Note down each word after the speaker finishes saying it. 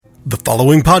The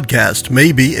following podcast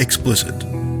may be explicit.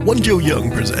 One Joe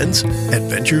Young presents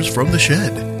Adventures from the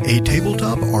Shed, a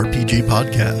tabletop RPG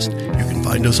podcast. You can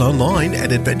find us online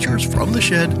at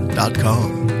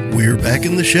adventuresfromtheshed.com. We're back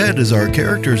in the shed as our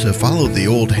characters have followed the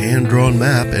old hand-drawn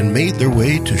map and made their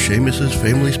way to Seamus's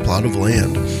family's plot of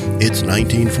land. It's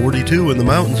 1942 in the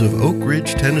mountains of Oak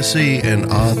Ridge, Tennessee,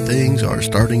 and odd things are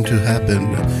starting to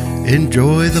happen.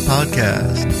 Enjoy the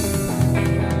podcast.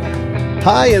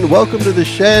 Hi, and welcome to the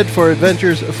Shed for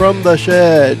Adventures from the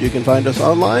Shed. You can find us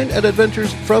online at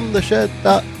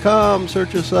adventuresfromtheshed.com.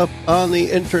 Search us up on the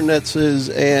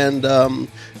internets and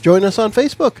join us on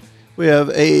Facebook. We have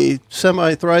a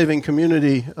semi-thriving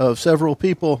community of several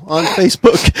people on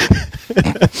Facebook.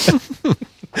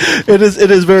 It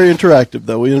is very interactive,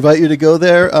 though. We invite you to go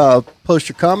there, post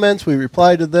your comments, we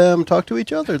reply to them, talk to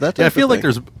each other. That type I feel of like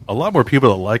thing. there's a lot more people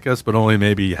that like us, but only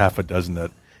maybe half a dozen that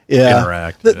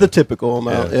interact. The typical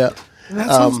amount, yeah. That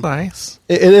sounds nice.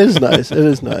 It is nice. It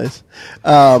is nice.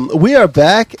 We are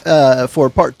back for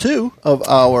part 2 of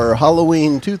our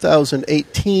Halloween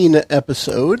 2018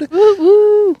 episode.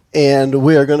 Woo-woo. And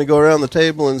we are going to go around the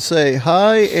table and say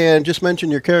hi and just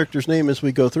mention your character's name as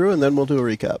we go through, and then we'll do a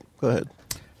recap. Go ahead.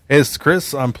 Hey, it's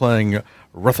Chris. I'm playing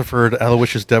Rutherford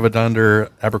Aloysius Devadander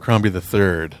Abercrombie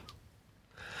III.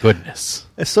 Goodness.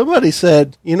 As somebody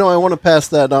said, I want to pass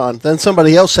that on. Then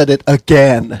somebody else said it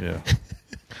again. Yeah.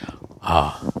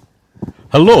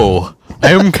 Hello,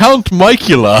 I am Count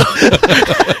Micula.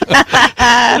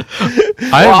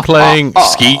 I am playing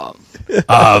Skeet,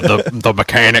 the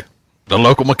mechanic, the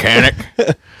local mechanic.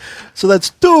 So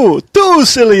that's two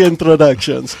silly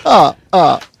introductions.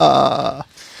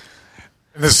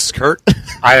 This is Kurt.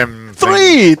 I am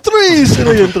Three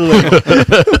silly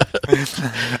introductions.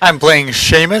 I'm playing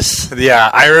Seamus, the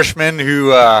Irishman who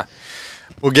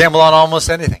will gamble on almost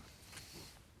anything.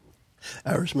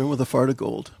 Irishman with a fart of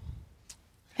gold.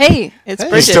 Hey, it's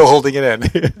Bridget. He's still holding it in.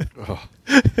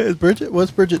 Hey, Bridget,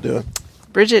 what's Bridget doing?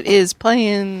 Bridget is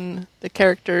playing the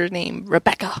character named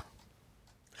Rebecca.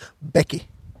 Becky.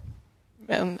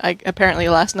 And apparently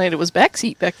last night it was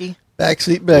backseat Becky.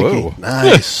 Backseat Becky. Whoa.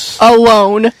 Nice.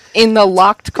 Alone in the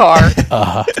locked car.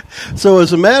 So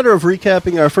as a matter of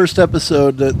recapping our first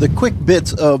episode, the quick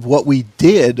bits of what we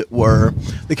did were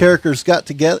the characters got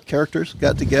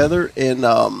together in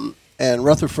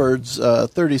Rutherford's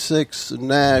 36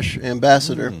 Nash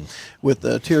Ambassador with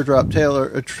the Teardrop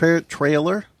trailer.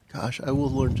 Gosh, I will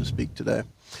learn to speak today.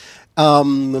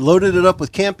 Loaded it up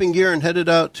with camping gear and headed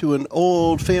out to an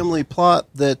old family plot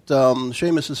that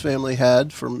Seamus's family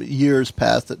had from years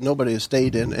past that nobody has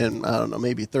stayed in, I don't know,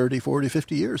 maybe 30, 40,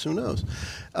 50 years, who knows.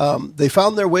 They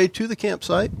found their way to the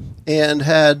campsite and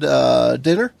had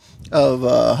dinner of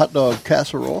hot dog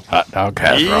casserole. Hot dog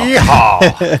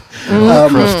casserole.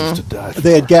 Crust is to die for.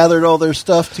 They had gathered all their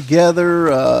stuff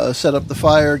together, set up the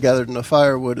fire, gathered enough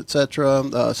firewood,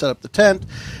 etc., set up the tent.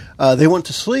 They went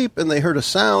to sleep, and they heard a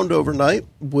sound overnight,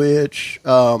 which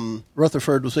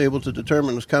Rutherford was able to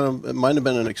determine was it might have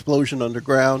been an explosion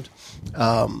underground.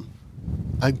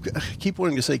 I keep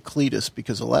wanting to say Cletus,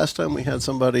 because the last time we had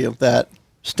somebody of that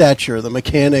stature, the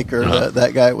mechanic or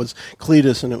that guy, was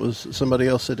Cletus, and it was somebody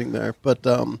else sitting there. But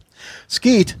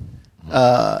Skeet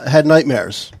had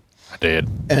nightmares. I did.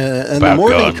 And the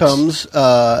morning comes...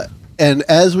 And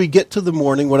as we get to the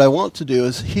morning, what I want to do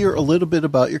is hear a little bit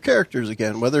about your characters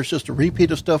again, whether it's just a repeat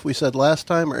of stuff we said last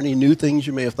time or any new things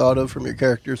you may have thought of from your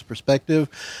character's perspective.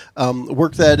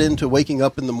 Work that into waking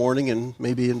up in the morning and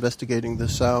maybe investigating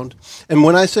this sound. And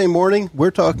when I say morning, we're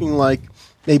talking like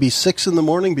maybe 6 in the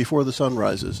morning before the sun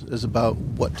rises is about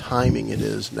what timing it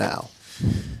is now.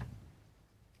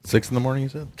 6 in the morning, you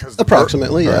said?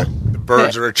 Approximately, yeah. The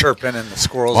birds are chirping and the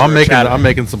squirrels Well, are chatting. I'm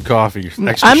making some coffee. Extra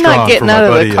I'm not strong getting for my out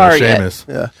of the buddy, car yet. Seamus.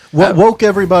 Yeah. What woke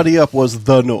everybody up was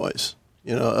the noise.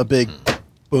 A big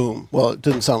boom. Well, it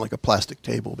didn't sound like a plastic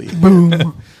table being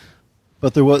boom.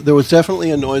 But there was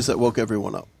definitely a noise that woke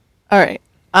everyone up. All right.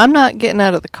 I'm not getting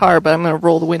out of the car, but I'm going to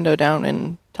roll the window down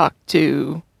and talk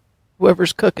to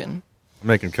whoever's cooking. I'm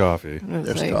making coffee.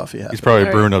 There's coffee happening. He's probably All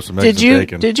right. brewing up some eggs and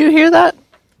bacon. Did you hear that?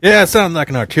 Yeah, it sounded like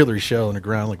an artillery shell in the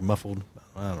ground, like muffled.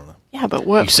 I don't know. Yeah, but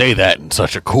what? You say that in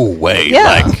such a cool way,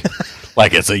 Yeah.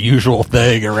 like it's a usual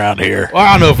thing around here. Well,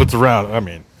 I don't know if it's around. I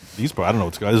mean, I don't know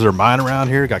what's going on. Is there a mine around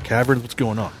here? Got caverns? What's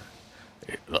going on?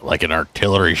 Like an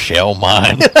artillery shell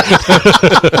mine. That's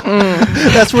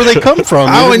where they come from.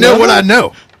 I only know what I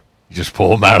know. You just pull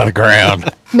them out of the ground.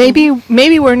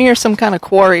 Maybe we're near some kind of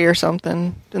quarry or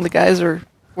something, and the guys are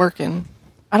working.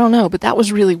 I don't know, but that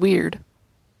was really weird.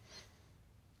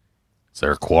 Is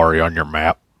there a quarry on your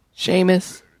map?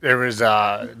 Seamus. There was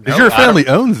Because your family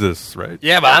owns this, right?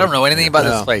 Yeah, but I don't know anything about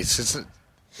this place.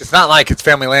 It's not like it's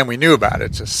family land we knew about.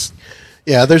 It's just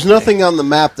Yeah, there's nothing on the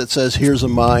map that says here's a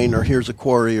mine or here's a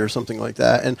quarry or something like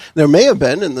that. And there may have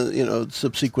been in the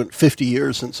subsequent 50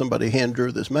 years since somebody hand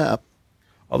drew this map.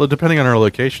 Although depending on our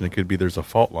location, it could be there's a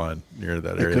fault line near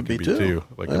that area. could be too.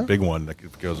 Like Yeah. a big one that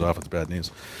if it goes off, it's bad news.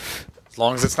 as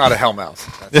long as it's not a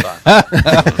hellmouth. That's fine.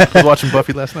 I was watching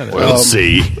Buffy last night. We'll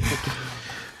see.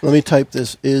 Let me type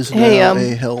this. Is Hey, now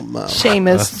a hell mouth.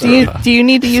 Seamus, do you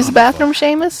need to use the bathroom,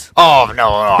 Seamus? Oh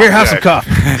no! Here, have some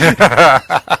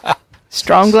coffee.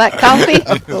 Strong black coffee?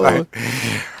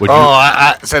 Would you,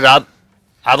 I said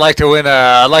I'd like to win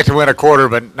a quarter,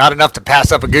 but not enough to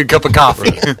pass up a good cup of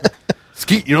coffee.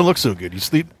 Skeet, you don't look so good.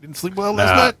 You didn't sleep well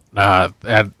last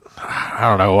night? I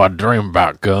don't know. I dream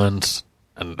about guns,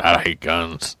 and I hate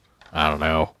guns. I don't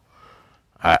know.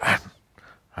 I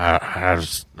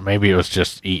maybe it was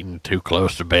just eating too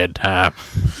close to bedtime.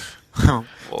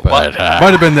 But Might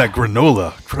have been that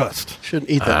granola crust. Shouldn't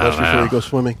eat that much before you go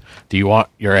swimming. do you want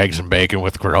your eggs and bacon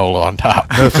with granola on top?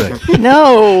 No thank you.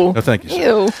 No. No, thank you, sir.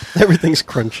 Ew. Everything's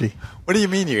crunchy. What do you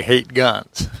mean you hate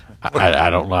guns? I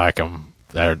don't like them.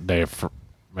 They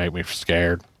make me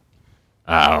scared.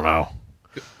 I don't know.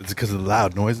 Is it because of the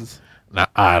loud noises? No,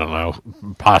 I don't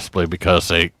know. Possibly because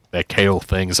they kill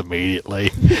things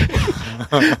immediately.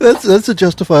 That's a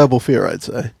justifiable fear, I'd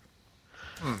say.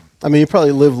 I mean, you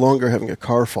probably live longer having a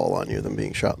car fall on you than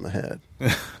being shot in the head.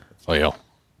 Well,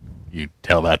 you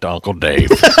tell that to Uncle Dave.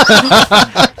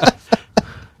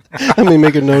 I mean,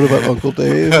 make a note about Uncle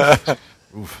Dave.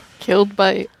 Killed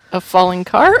by a falling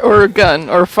car or a gun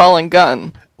or a falling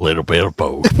gun? Little bit of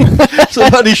both.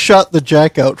 Somebody shot the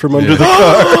jack out from under the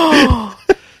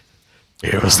car,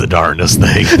 It was the darndest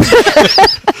thing.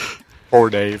 Poor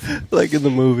Dave. like in the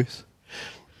movies.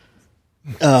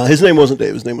 His name wasn't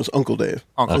Dave. His name was Uncle Dave.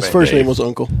 Uncle His Dave. first name was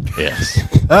Uncle. Yes.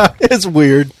 It's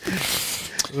weird.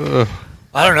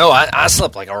 I don't know. I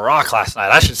slept like a rock last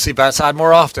night. I should sleep outside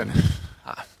more often.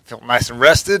 I felt nice and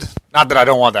rested. Not that I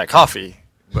don't want that coffee,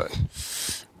 but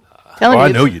Telling Oh, I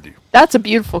you, know you do. That's a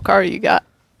beautiful car you got.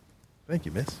 Thank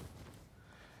you, miss.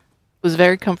 Was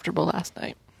very comfortable last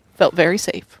night. Felt very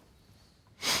safe.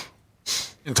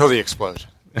 until the explosion.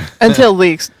 Until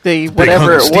the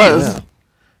whatever hunk of it was. steel.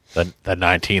 The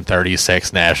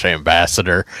 1936 Nash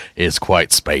Ambassador is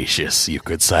quite spacious, you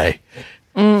could say.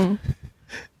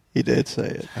 He did say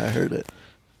it. I heard it.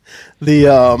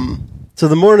 So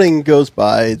the morning goes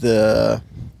by. The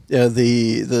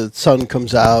sun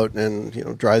comes out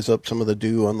and dries up some of the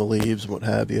dew on the leaves and what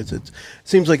have you. It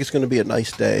seems like it's going to be a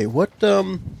nice day. What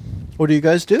do you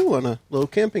guys do on a little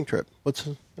camping trip?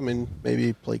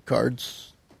 Maybe play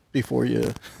cards before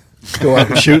you go out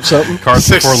and shoot something. Cards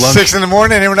before lunch. 6 in the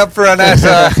morning, anyone up for a nice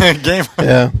game?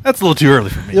 Yeah. That's a little too early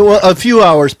for me. Yeah, well, a few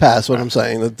hours pass. What I'm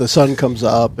saying, the sun comes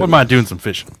up. Wouldn't mind doing some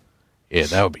fishing. Yeah,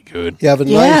 that would be good. You have a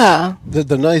Yeah. nice,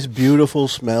 the nice, beautiful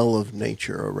smell of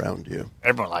nature around you.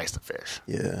 Everyone likes to fish.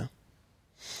 Yeah.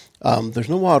 There's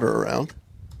no water around.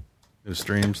 No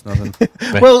streams, nothing.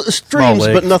 Well, streams,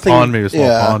 lake, but nothing. pond, maybe a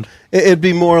small pond. It'd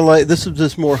be more like this is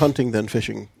just more hunting than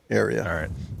fishing area. All right.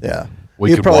 Yeah. We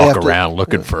You'd could probably walk have to- around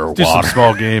looking for Do some water.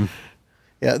 small game.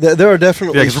 Yeah, there are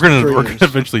definitely. Yeah, because we're gonna streams.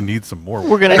 eventually need some more.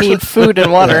 We're going to need food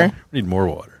and water. We need more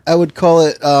water. I would call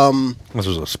it. Unless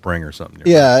there's a spring or something.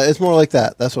 nearby. Yeah, it's more like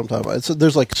that. That's what I'm talking about.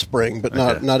 There's like a spring, but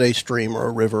Okay. not a stream or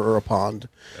a river or a pond.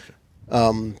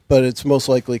 But it's most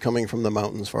likely coming from the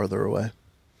mountains farther away.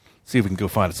 See if we can go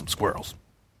find some squirrels.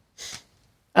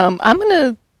 I'm going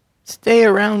to stay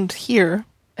around here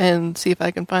and see if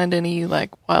I can find any like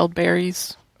wild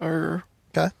berries or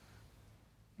Okay.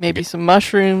 maybe some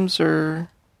mushrooms or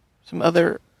some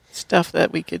other stuff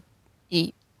that we could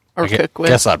eat or cook with.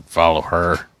 Guess I'd follow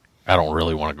her. I don't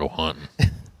really want to go hunting.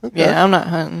 Yeah, I'm not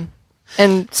hunting.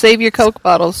 And save your Coke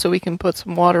bottles so we can put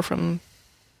some water from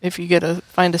if you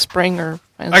find a spring or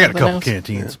find I got a something couple else.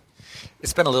 canteens.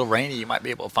 It's been a little rainy. You might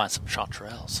be able to find some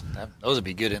chanterelles. Those would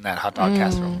be good in that hot dog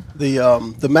casserole.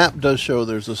 The map does show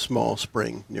there's a small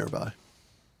spring nearby.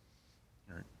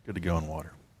 All right, good to go in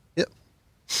water. Yep.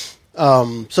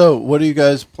 So, what do you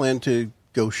guys plan to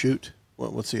go shoot?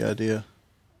 What's the idea?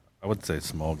 I would say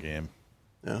small game.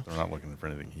 Yeah. We're not looking for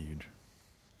anything huge.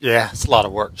 Yeah, it's a lot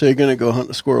of work. So you're going to go hunt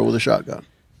a squirrel with a shotgun?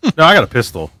 No, I got a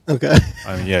pistol. Okay.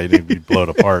 I mean, yeah, you'd blow it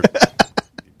apart.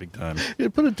 Big time. You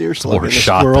put a deer slug Or in a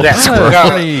shot squirrel. That's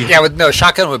Any-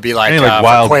 shotgun would be like, any, like, for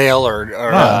wild- quail or No,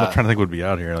 I'm trying to think what would be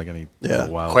out here, like any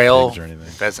wild Quail, pigs or anything.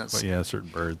 pheasants. But yeah, certain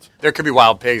birds. There could be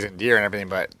wild pigs and deer and everything,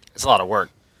 but it's a lot of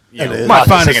work. You It know, is. Might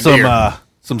find us processing a deer.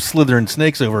 some slithering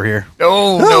snakes over here.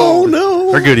 No.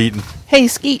 No. They're good eating. Hey,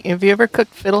 Skeet, have you ever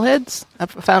cooked fiddleheads?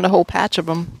 I've found a whole patch of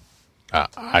them.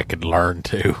 I could learn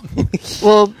to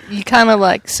Well, you kind of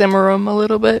like simmer them a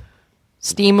little bit,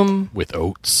 steam them. with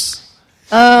oats.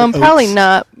 Probably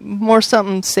not. More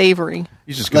something savory.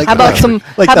 He's just gonna Like How about the- some?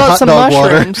 like how the about hot some dog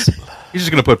water. mushrooms? He's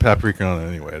just gonna put paprika on it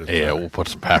anyway. It doesn't Yeah, matter. we'll put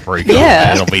some paprika. Yeah. on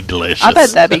it. It'll be delicious. I bet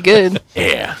that'd be good.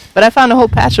 Yeah, But I found a whole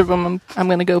patch of them. I'm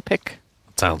gonna go pick.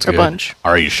 sounds A good. bunch.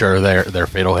 Are you sure they're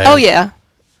fiddleheads? Oh yeah,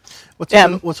 What's Yeah.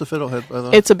 what's a fiddlehead, by the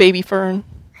way? it's a baby fern.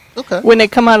 okay. When they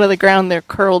come out of the ground, they're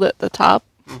curled at the top,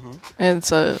 and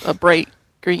it's a bright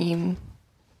green.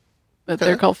 But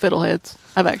they're Okay. called fiddleheads.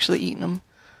 I've actually eaten them.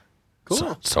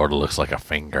 Cool. Sort of looks like a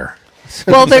finger.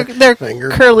 Well, they're Finger.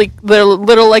 curly. They're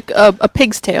little like a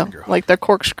pig's tail, like they're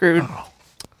corkscrewed.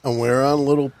 And we're on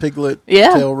Little Piglet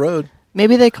Yeah. Tail Road.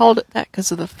 Maybe they called it that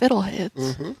because of the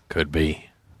fiddleheads. Could be.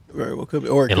 Very well could be.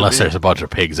 Or it could Unless be. there's a bunch of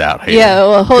pigs out here. Yeah.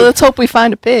 Well, let's hope we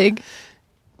find a pig.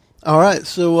 All right,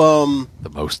 so The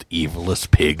most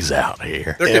evilest pigs out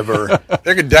here. ever.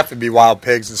 There could definitely be wild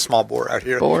pigs and small boar out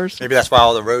here. Boars. Maybe that's why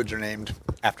all the roads are named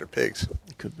after pigs.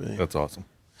 Could be. That's awesome.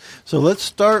 So let's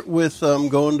start with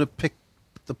going to pick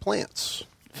the plants.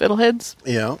 Fiddleheads.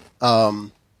 Yeah.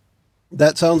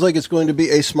 That sounds like it's going to be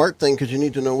a smart thing because you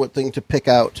need to know what thing to pick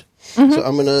out. So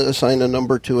I'm going to assign a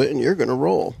number to it, and you're going to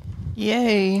roll.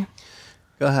 Yay.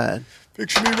 Go ahead.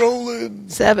 Picture me rolling.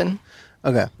 7.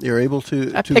 Okay, you're able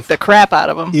to. I picked the crap out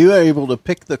of them. You are able to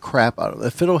pick the crap out of them.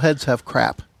 The fiddleheads have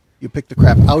crap. You pick the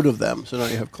crap out of them, so now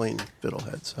you have clean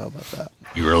fiddleheads. How about that?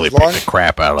 You really As long- picked the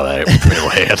crap out of that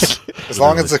fiddleheads. As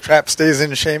long as the crap stays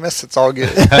in Seamus, it's all good.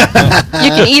 You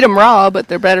can eat them raw, but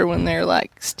they're better when they're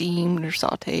like steamed or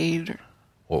sautéed.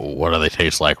 Well, what do they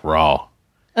taste like raw?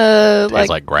 Like, Tastes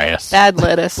like grass. bad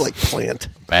lettuce. Like plant.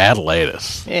 Bad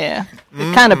lettuce. Yeah,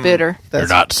 they're kind of bitter. They're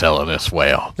not selling this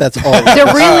well. That's all. They're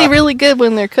really, really good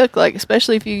when they're cooked. Like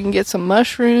especially if you can get some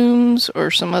mushrooms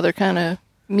or some other kind of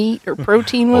meat or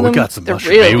protein with Well, we them. got some they're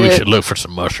mushrooms. really Maybe we good. should look for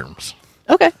some mushrooms.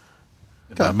 Okay.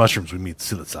 Mushrooms we meet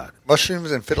psilocybin.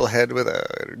 Mushrooms and fiddlehead with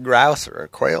a grouse or a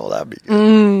quail, that'd be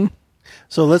good.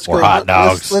 So let's Or go. hot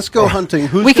dogs. Let's go hunting.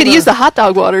 Who's We could gonna- use the hot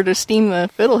dog water to steam the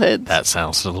fiddleheads. That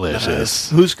sounds delicious.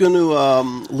 Who's going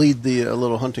to lead the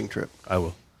little hunting trip? I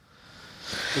will.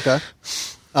 Okay.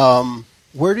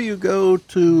 Where do you go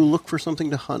to look for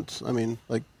something to hunt? I mean,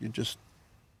 like do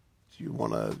you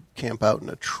want to camp out in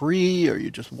a tree? Or are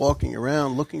you just walking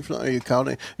around looking for? Are you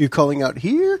counting? Are you calling out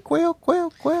here, quail,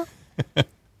 quail, quail?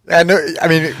 I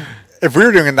mean, if we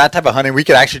were doing that type of hunting, we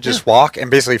could actually just walk and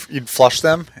basically you'd flush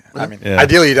them. I mean, Yeah.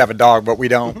 ideally you'd have a dog, but we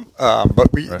don't.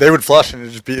 But they would flush and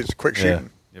it'd just be a quick Yeah. shooting.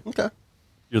 Yep. Okay.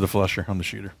 You're the flusher. I'm the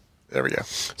shooter. There we go.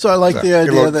 So I like So, the get a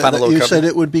idea little- that, find a that little you cubby. said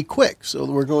it would be quick. So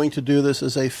we're going to do this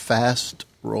as a fast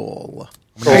roll.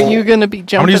 Are you going to be I'm gonna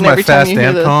jumping use my every time fast you hear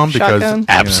and the calm because shotgun?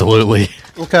 Absolutely.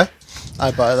 Okay.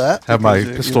 I buy that. have my Because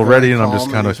you're pistol very ready and I'm calm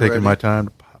just kind of he's taking my ready. time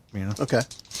to pop. You know. Okay.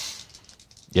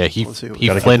 Yeah, he Let's see what we he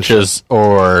gotta get flinches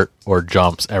or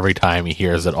jumps every time he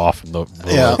hears it off in the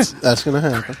Yeah, bullets. that's going to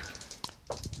happen.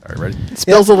 All right, ready?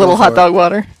 Spills Yep, a little go for hot it. dog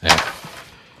water. Yeah.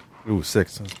 Ooh,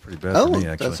 6. That's pretty bad Oh, for me,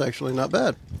 actually. that's actually not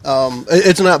bad.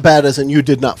 It's not bad as in you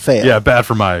did not fail. Yeah, bad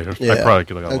for my. Yeah. I probably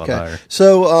could have got a lot higher.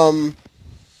 So,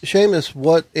 Seamus,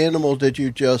 what animal did you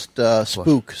just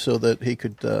spook so that he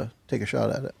could take a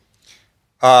shot at it?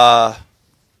 I'll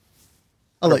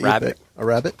let you rabbit. pick. A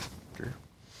rabbit?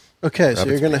 Okay, so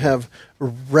you're going to have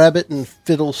rabbit and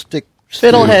fiddlestick. stew.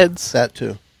 Fiddleheads. That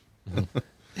too.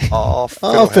 Oh,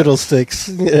 Oh, fiddlesticks.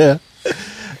 Yeah.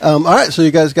 All right, so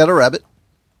you guys got a rabbit.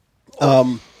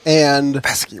 And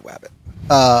pesky rabbit.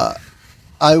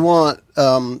 I want,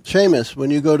 Seamus, when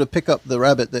you go to pick up the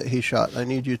rabbit that he shot, I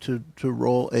need you to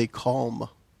roll a calm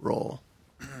roll.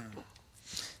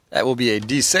 That will be a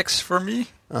D6 for me.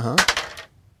 Uh-huh.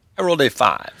 I rolled a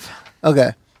 5.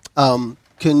 Okay.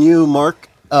 Can you mark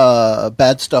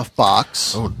bad stuff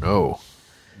box? Oh no.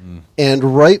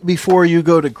 And right before you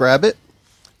go to grab it,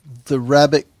 the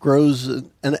rabbit grows an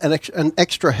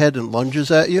extra head and lunges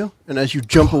at you. And as you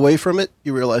jump away from it,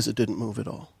 you realize it didn't move at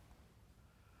all.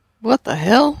 What the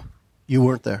hell? You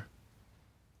weren't there.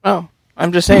 Oh,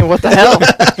 I'm just saying, what the hell?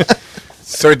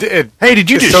 So it Hey, did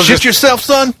you It's just still shit just- yourself,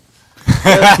 son?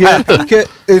 Yeah, okay,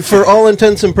 for all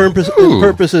intents and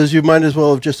purposes, you might as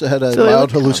well have just had a So they mild look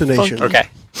kinda hallucination. funky. okay.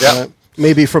 Yeah.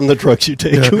 Maybe from the drugs you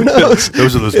take. Who knows?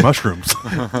 Those are those mushrooms.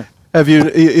 Have you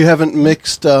haven't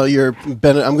mixed your I'm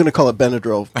going to call it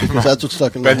Benadryl because that's what's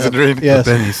stuck in my head. Benzedrine. Yes.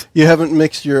 Bennies. You haven't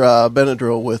mixed your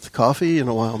Benadryl with coffee in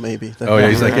a while, maybe. That Oh yeah, might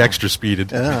he's be like right. extra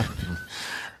speeded. Yeah.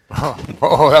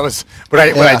 Oh, that was. Would I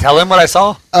Yeah. tell him what I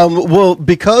saw? Well,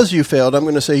 because you failed, I'm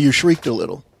going to say you shrieked a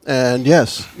little. And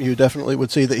yes, you definitely would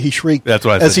see that he shrieked That's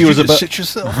why I as said, he was "Did you about just shit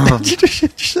yourself." Did you just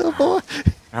shit yourself, boy?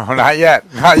 No, not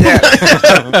yet. Not yet.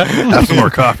 Have some more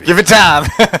coffee. Give it time.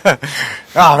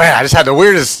 Oh man, I just had the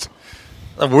weirdest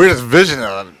vision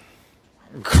of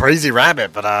a crazy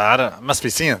rabbit, but I must be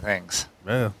seeing things.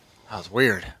 Yeah. That was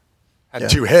weird. Had Yeah.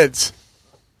 2 heads.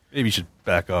 Maybe you should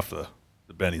back off the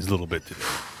bennies a little bit today.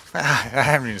 I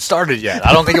haven't even started yet.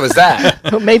 I don't think it was that.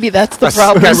 But maybe that's the We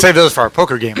problem. gotta save those for our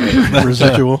poker game later.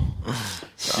 Residual.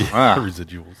 Wow.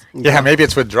 Residuals. Yeah, maybe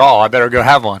it's withdrawal. I better go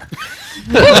have one.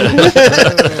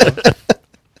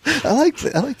 I like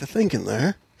the thinking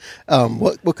there.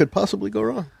 What could possibly go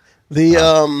wrong?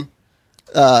 The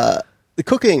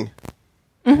cooking.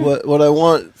 What I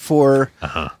want for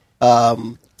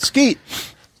Skeet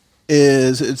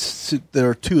is there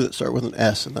are 2 that start with an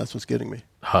S, and that's what's getting me.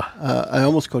 I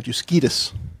almost called you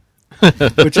Skeetus,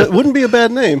 which wouldn't be a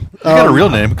bad name. You got a real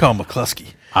name. Call him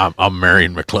McCluskey. I'm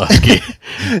Marion McCluskey.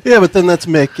 Yeah, but then that's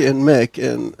Mick,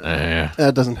 and Yeah.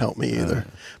 that doesn't help me either.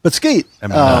 But Skeet,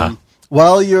 Emma.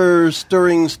 while you're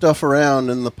stirring stuff around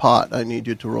in the pot, I need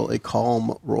you to roll a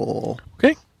calm roll.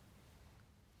 Okay.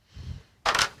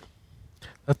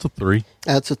 That's a 3.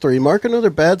 That's a 3. Mark another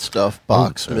bad stuff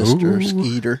box, Mr.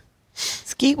 Skeeter.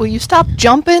 Skeet, will you stop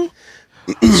jumping?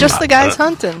 It's just the guys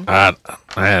hunting. I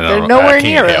They're nowhere I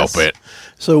can't near help us. it.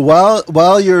 So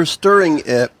while you're stirring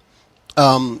it,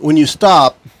 when you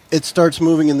stop, it starts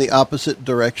moving in the opposite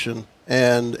direction,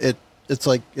 and it's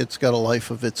like it's got a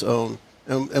life of its own.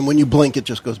 And when you blink, it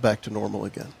just goes back to normal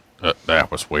again. That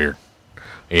was weird.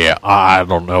 Yeah, I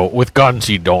don't know. With guns,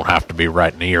 you don't have to be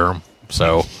right near them.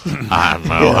 So, I don't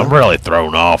know. Yeah. I'm really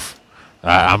thrown off.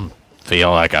 I'm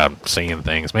feel like I'm seeing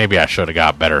things. Maybe I should have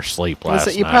got better sleep last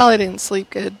Was it, you night. probably didn't sleep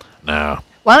good. No.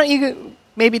 Why don't you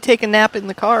maybe take a nap in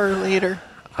the car later?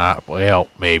 Well,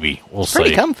 maybe. We'll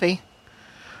Pretty see. comfy.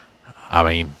 I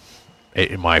mean,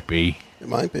 it might be. It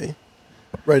might be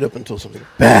right up until something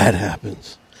bad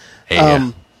happens.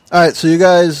 Yeah. All right, so you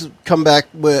guys come back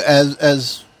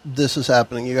as this is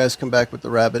happening. You guys come back with the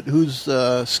rabbit. Who's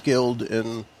skilled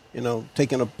in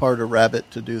taking apart a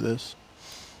rabbit to do this?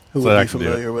 Who So would I be can do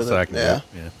familiar it. with So it? I can do it.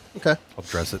 Yeah. Okay. I'll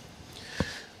dress it.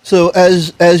 So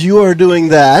as you are doing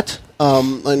that, I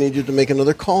need you to make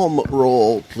another calm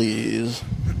roll, please.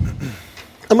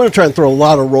 I'm going to try and throw a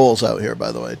lot of rolls out here,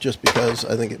 by the way, just because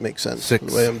I think it makes sense 6.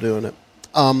 the way I'm doing it.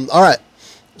 All right.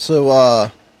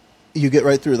 So you get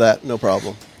right through that, no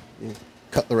problem. You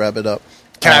cut the rabbit up.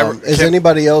 Is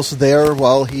anybody else there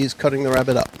while he's cutting the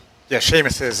rabbit up? Yeah,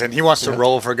 Seamus is, and he wants to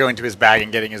roll for going to his bag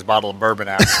and getting his bottle of bourbon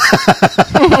out.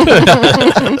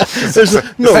 There's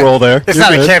no roll there. It's You're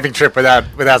not good. a camping trip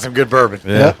without some good bourbon.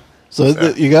 Yeah. So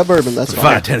you got bourbon. That's fine.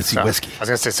 Fine Tennessee So, whiskey. I was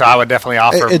going to say, so I would definitely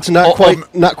offer. It's not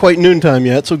quite noontime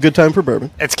yet, so good time for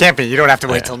bourbon. It's camping. You don't have to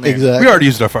wait till noon. Exactly. We already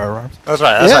used our firearms. That's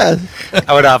right. That's right.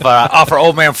 I would offer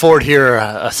Old Man Ford here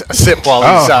a sip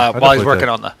while he's definitely working did.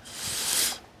 on the.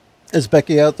 Is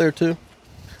Becky out there too?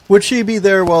 Would she be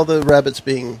there while the rabbit's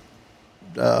being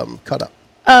cut up?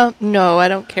 No, I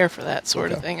don't care for that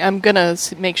sort of thing. I'm gonna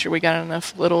make sure we got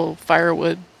enough little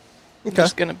firewood. I'm Okay.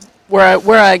 just gonna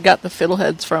where I got the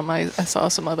fiddleheads from. I saw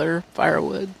some other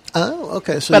firewood, Oh,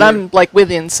 okay. So but you're- I'm like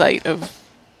within sight of.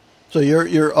 so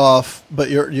you're off, but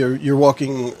you're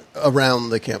walking around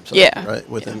the campsite, Yeah. right,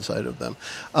 within sight of them.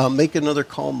 Make another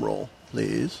calm roll,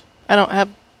 please. I don't have.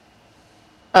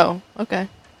 Oh, okay.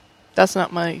 That's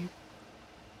not my.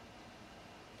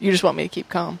 You just want me to keep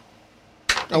calm.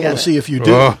 I want got to it. see if you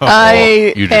do.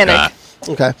 I you did panic. not.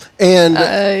 Okay. And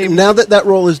now that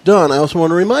roll is done, I also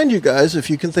want to remind you guys, if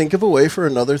you can think of a way for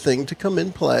another thing to come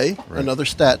in play, another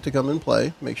stat to come in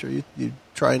play, make sure you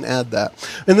try and add that.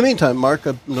 In the meantime, mark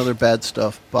another bad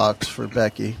stuff box for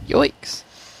Becky. Yoicks.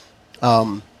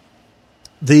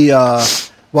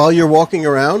 While you're walking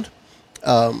around,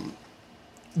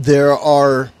 there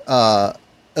are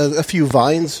a few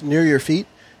vines near your feet,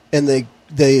 and they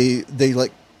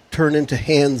like turn into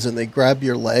hands, and they grab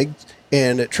your legs,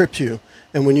 and it trips you.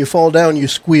 And when you fall down, you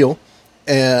squeal,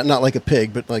 and not like a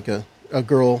pig, but like a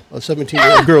girl, a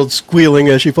 17-year-old girl squealing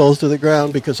as she falls to the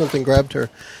ground because something grabbed her.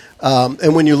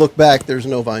 And when you look back, there's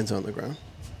no vines on the ground.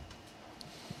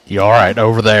 You all right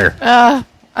over there?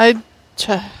 I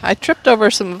tripped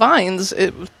over some vines.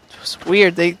 It was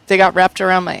weird. They got wrapped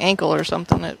around my ankle or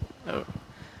something.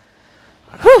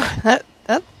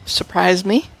 That surprised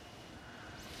me.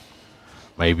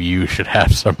 Maybe you should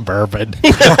have some bourbon.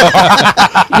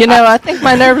 I think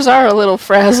my nerves are a little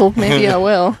frazzled. Maybe I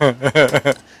will.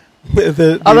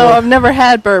 Although I've never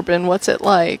had bourbon, what's it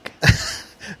like?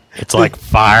 It's like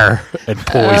fire and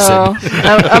poison. Oh,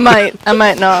 I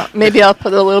might not. Maybe I'll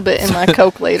put a little bit in my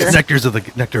Coke later. It's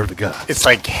nectar of the gods. It's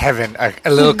like heaven,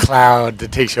 a little cloud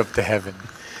that takes you up to heaven.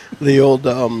 The old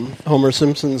Homer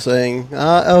Simpson saying,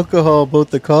 alcohol, both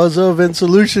the cause of and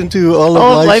solution to all of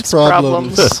All of life's life's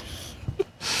problems.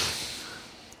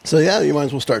 So yeah, you might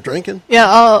as well start drinking.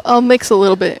 Yeah, I'll mix a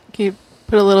little bit. Can you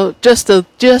put a little, just a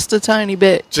tiny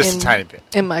bit, Just a tiny bit.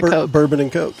 in my Coke. Bourbon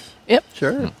and Coke. Yep.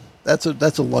 Sure. That's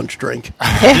a lunch drink.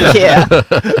 Heck yeah.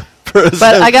 But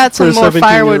I got some more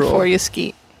firewood for you,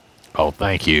 Skeet. Oh,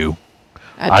 thank you.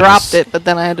 I dropped it, but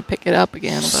then I had to pick it up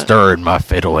again. But. Stirring my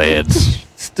fiddleheads.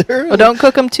 Stir Well, don't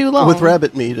cook them too long. with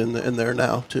rabbit meat in there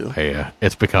now too. Yeah,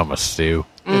 it's become a stew.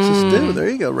 It's a stew. There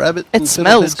you go. Rabbit. It and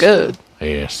smells fiddlehead good. stew.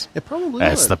 Yes. It probably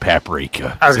That's would. the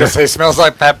paprika. I was going to say, smells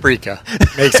like paprika.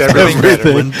 Makes everything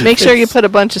better. Make sure you put a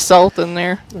bunch of salt in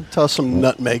there. Toss some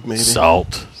nutmeg maybe.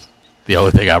 Salt. The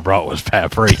only thing I brought was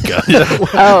paprika.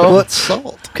 Oh, What's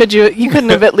salt? you couldn't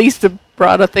have at least have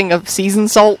brought a thing of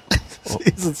seasoned salt?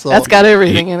 Seasoned salt. That's got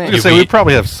everything in I it. was gonna say we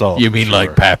probably have salt. You mean for like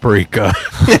sure. paprika?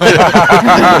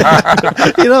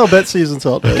 I bet seasoned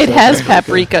salt does. It has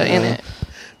paprika in it.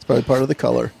 It's probably part of the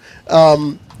color.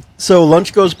 So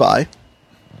lunch goes by.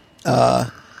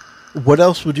 What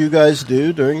else would you guys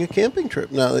do during a camping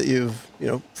trip now that you've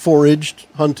foraged,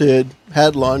 hunted,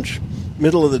 had lunch,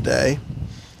 middle of the day?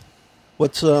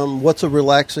 What's a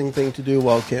relaxing thing to do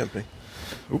while camping?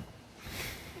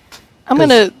 I'm 'Cause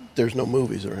gonna There's no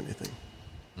movies or anything.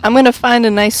 find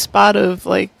a nice spot of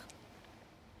like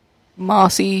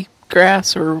mossy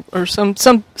grass or some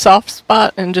soft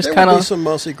spot and just There kind would be of some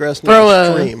mossy grass near throw the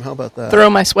a- stream. How about that? throw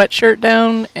my sweatshirt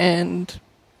down and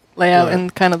lay out Right. in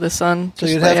kind of the sun. So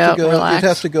Just you'd lay have out to and go. relax. You'd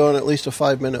have to go on at least a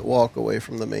 5-minute walk away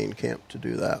from the main camp to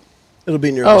do that. It'll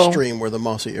be near the Oh. stream where the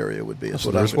mossy area would be. Is So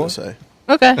what I was there's going one? to say.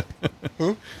 Okay.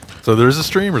 So there's a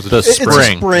stream, or is it The just It's a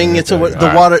Spring. spring. It's the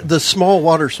Alright. water, the small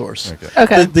water source. Okay.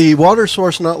 Okay. The water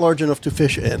source not large enough to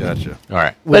fish in. Gotcha. All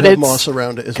right. Would But have it's moss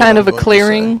around it. Is kind what of I'm a going to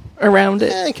clearing around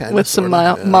it kinda, with some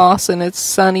sorta, yeah. moss, and it's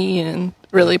sunny and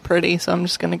really pretty. So I'm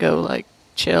just gonna go like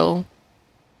chill,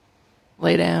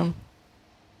 lay down,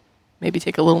 maybe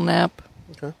take a little nap,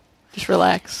 say. Okay. just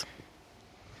relax.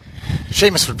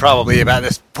 Seamus would probably, about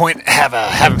this point, have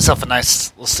himself a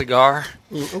nice little cigar.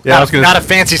 Yeah, I was gonna Not a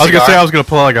fancy I was gonna cigar. say I was gonna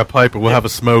pull like a pipe, and we'll have a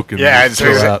smoke and Yeah, just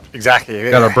chill out. exactly.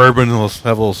 Got our bourbon, and we'll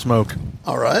have a little smoke.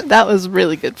 All right. That was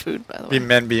really good food, by the way. Be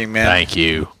men being men. Thank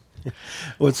you.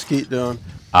 What's Skeet doing?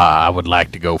 I would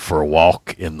like to go for a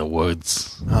walk in the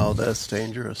woods. Oh, that's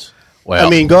dangerous. Well, I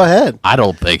mean, go ahead. I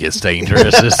don't think it's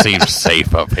dangerous. It seems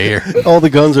safe up here. All the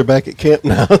guns are back at camp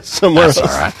now. Somewhere That's all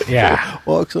else. right. Yeah.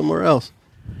 Walk somewhere else.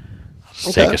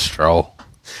 Just Okay. take a stroll.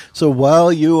 So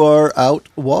while you are out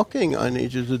walking, I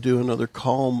need you to do another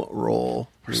calm roll,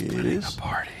 please.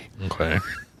 Party. Okay.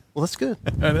 Well, that's good.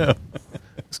 I know.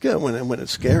 It's good when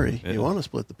it's scary. You want to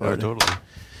split the Oh, party. totally.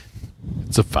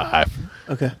 It's a 5.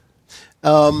 Okay.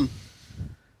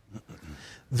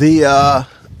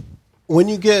 When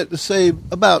you get, say,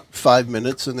 about 5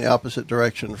 minutes in the opposite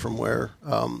direction from where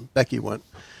Becky went,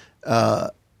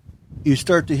 you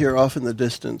start to hear off in the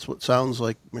distance what sounds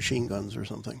like machine guns or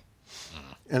something.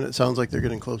 And it sounds like they're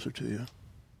getting closer to you.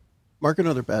 Mark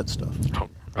another bad stuff.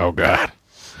 Oh God.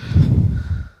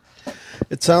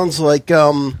 It sounds like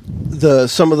some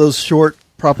of those short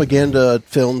propaganda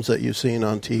films that you've seen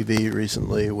on TV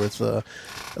recently with a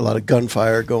lot of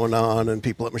gunfire going on and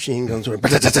people at machine guns going,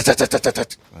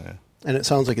 and it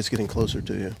sounds like it's getting closer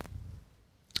to you.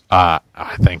 I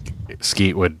think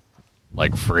Skeet would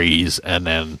like freeze and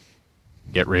then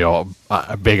get real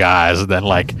big eyes and then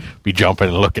like be jumping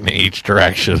and looking in each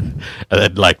direction and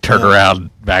then like turn around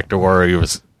back to where he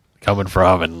was coming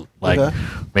from and like Okay.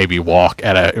 maybe walk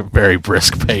at a very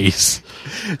brisk pace.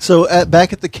 So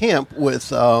back at the camp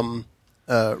with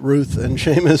Ruth and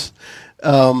Seamus,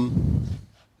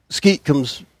 Skeet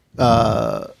comes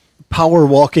power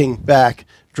walking back,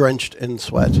 drenched in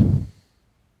sweat. You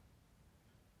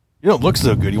don't look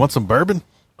so good. You want some bourbon?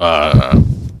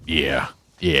 Yeah,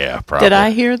 probably. Did I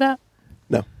hear that?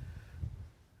 No.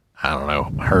 I don't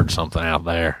know. I heard something out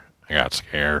there. I got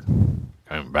scared.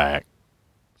 Came back.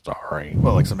 Sorry.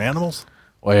 Well, like some animals?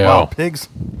 Well, Wild pigs?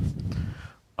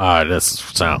 this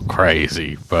sounds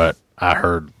crazy, but I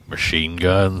heard machine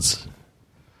guns.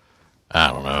 I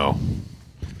don't know.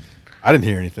 I didn't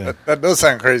hear anything. That does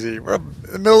sound crazy. We're up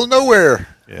in the middle of nowhere.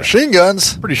 Yeah. Machine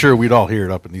guns. Pretty sure we'd all hear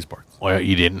it up in these parts. Well,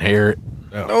 you didn't hear it?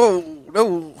 No,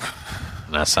 no.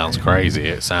 That sounds crazy.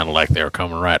 It sounded like they were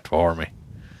coming right for me.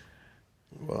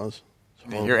 It was.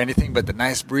 You didn't hear anything but the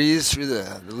nice breeze through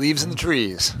the leaves in the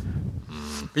trees.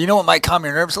 But you know what might calm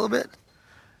your nerves a little bit?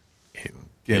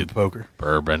 Game of poker.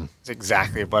 Bourbon. It's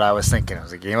exactly what I was thinking. It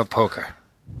was a game of poker.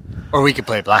 Or we could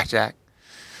play blackjack.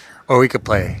 Or we could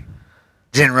play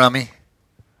gin rummy.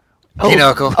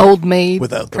 Pinochle. Old maid.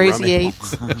 Without the Crazy rummy.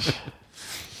 eights.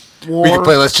 We can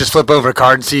play. Let's just flip over a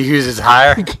card and see whose is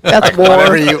higher. That's war.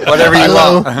 Whatever you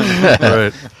want.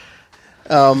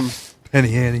 Right.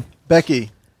 Penny Annie.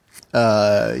 Becky,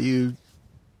 you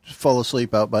fall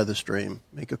asleep out by the stream.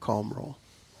 Make a calm roll.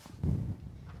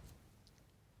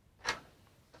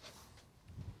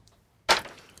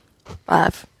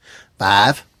 Five.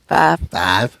 Five.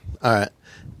 All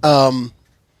right.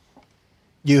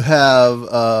 You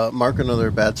have mark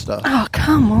another bad stuff Oh,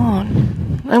 come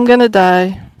on. I'm going to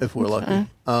die. if we're lucky.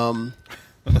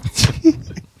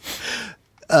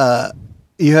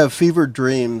 You have fevered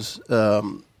dreams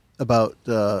about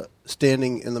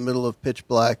standing in the middle of pitch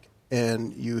black,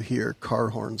 and you hear car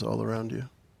horns all around you,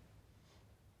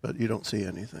 but you don't see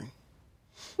anything.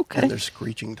 Okay. And there's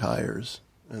screeching tires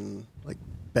and like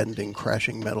bending,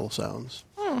 crashing metal sounds,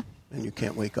 and you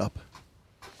can't wake up.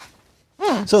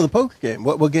 So the poker game.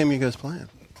 What game are you guys playing?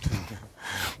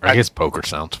 I guess poker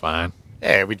sounds fine.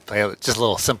 Yeah, we'd play just a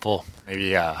little simple, maybe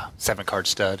 7-card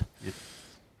stud.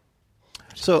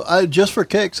 So just for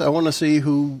kicks, I want to see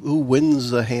who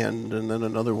wins a hand, and then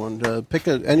another one. Pick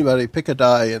a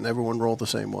die, and everyone roll the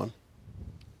same one.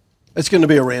 It's going to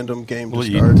be a random game to Well,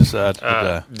 you start.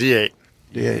 decide. D8.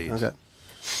 D8. Okay.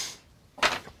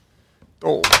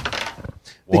 Oh,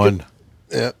 1.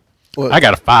 Yeah. What? I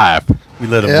got a 5. We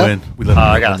let him Yeah? win. We let him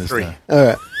I win got a this 3. time. All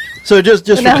right. So just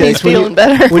for Now he's kicks, when feeling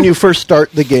better. when you first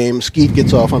start the game, Skeet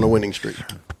gets off on a winning streak.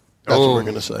 That's what we're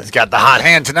going to say. He's got the hot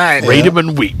hand tonight. Rate him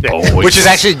in wheat, boys. Which is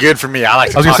actually good for me. I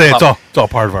like. I was going to say it's all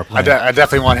part of our plan. I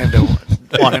definitely want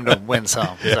him to win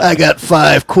some. So. I got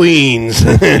 5 queens.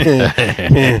 Wait,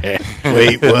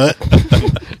 what?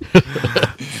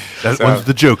 That one's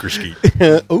the Joker Skeet.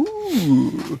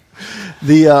 Ooh.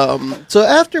 So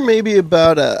after maybe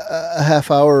about a half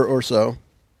hour or so,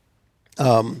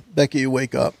 Becky, you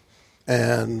wake up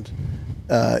and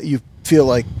you feel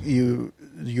like you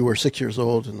were 6 years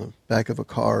old in the back of a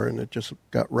car and it just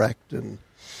got wrecked, and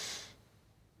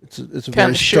it's a very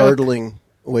Kinda shook. startling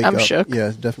wake I'm up. shook.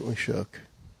 Yeah, definitely shook.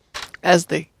 As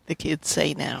the kids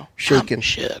say now. Shaken. I'm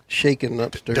shook. Shaken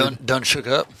up, stirred. Done shook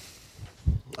up.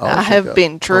 All I shook have up.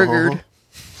 been triggered.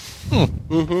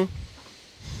 Mm-hmm.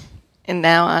 And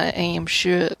now I am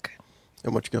shook.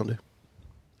 And what you gonna do?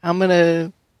 I'm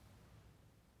going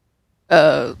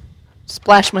to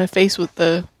splash my face with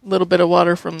the little bit of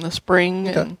water from the spring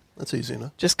Okay, and that's easy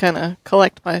enough. just kind of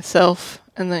collect myself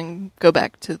and then go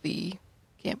back to the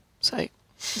campsite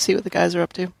to see what the guys are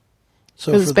up to.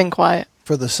 So Because it's been quiet.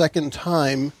 for the second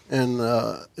time in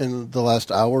the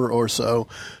last hour or so,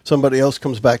 somebody else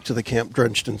comes back to the camp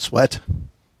drenched in sweat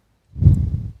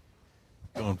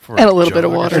Going for And a little bit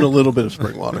of water. and a little bit of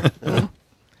spring water. Yeah.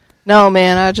 No,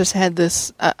 man, I just had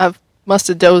this. I must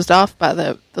have dozed off by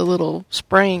the little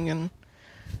spring, and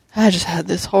I just had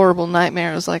this horrible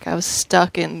nightmare. It was like I was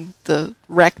stuck in the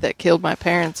wreck that killed my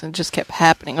parents, and it just kept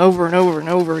happening over and over and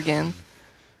over again.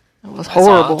 It was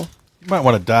horrible. You might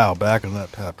want to dial back on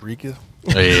that paprika.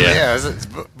 Yeah.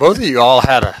 Both of you all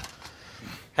had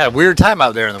a weird time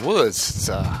out there in the woods. It's,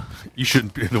 You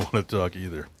shouldn't be the one to talk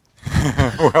either.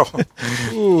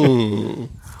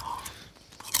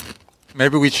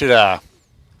 maybe we should not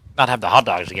have the hot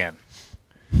dogs again.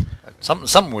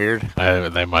 Something weird.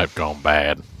 They might have gone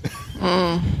bad.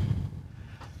 The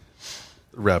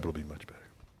rabbit will be much better.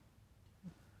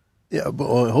 Yeah, but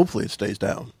hopefully it stays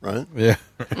down, right? Yeah.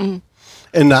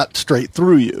 And not straight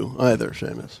through you either,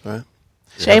 Seamus, right?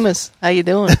 Seamus, how you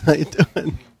doing? How you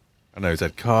doing? I know he's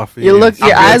had coffee. Your and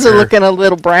eyes are liquor. looking a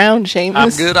little brown, Seamus.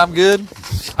 I'm good.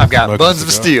 I've got Smoking buns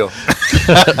of cigar. steel.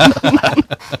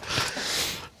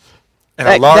 And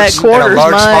That a large quarter's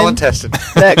small mine. intestine.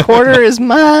 That quarter is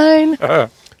mine.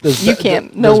 Does You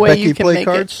can't- no does way Becky you can play make it.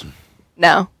 cards?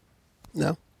 No,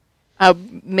 No. I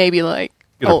maybe like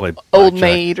Get her play old blackjack.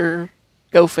 maid or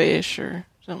Go Fish or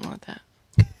something like that.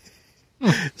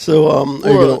 So, are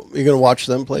you gonna watch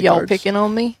them play Y'all cards? picking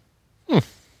on me?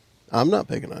 I'm not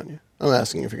picking on you. I'm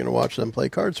asking if you're gonna watch them play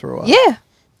cards for a while. Yeah.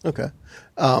 Okay.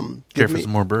 Care Give for me,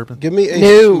 some more bourbon? give me a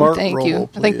No, smart thank roll, you.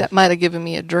 please. I think that might have given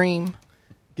me a dream.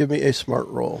 Give me a smart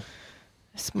roll.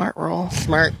 A smart roll.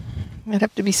 Smart. I'd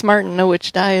have to be smart and know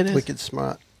which die it is. Wicked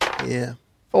smart. Yeah.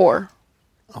 4.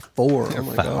 A 4. Oh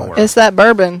my god. It's that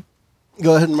bourbon.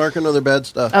 Go ahead and mark another bad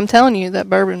stuff. I'm telling you, that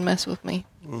bourbon messed with me.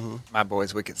 My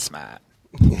boy's wicked smart.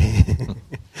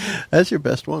 That's your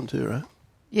best one too, right?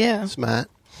 Yeah. Smart.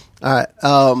 All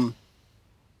right.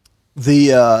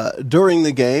 During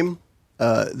the game,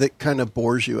 that kind of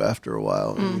bores you after a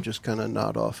while, and you just kind of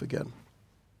nod off again.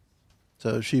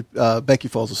 So Becky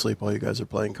falls asleep while you guys are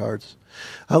playing cards.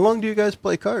 How long do you guys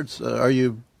play cards? Are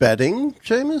you betting,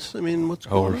 Seamus? I mean, what's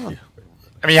going on?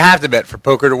 I mean, you have to bet for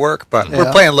poker to work, but Yeah.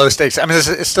 we're playing low stakes. I mean,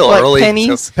 it's still Like early.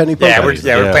 pennies? So, Penny poker? yeah, we're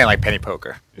Yeah. playing like penny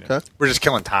poker. Okay. We're just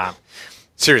killing time.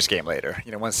 Serious game later.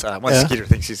 Once Skeeter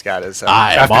thinks he's got his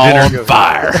I am after dinner, he on goes,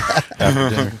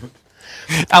 fire.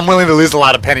 I'm willing to lose a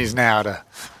lot of pennies now to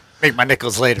make my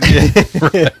nickels later.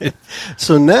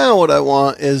 So now what I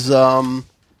want is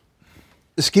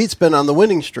Skeet's been on the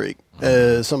winning streak.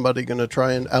 Is somebody going to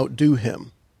try and outdo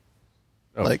him?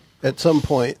 Oh. Like at some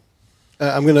point,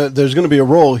 there's gonna be a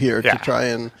roll here Yeah. to try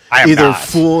and I am either not.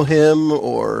 fool him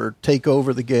or take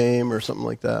over the game or something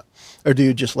like that. Or do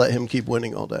you just let him keep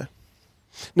winning all day?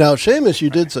 Now, Seamus, you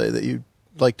did say that you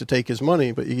like to take his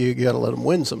money, but you got to let him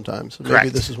win sometimes. So maybe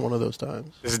Correct. this is one of those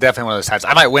times. This is definitely one of those times.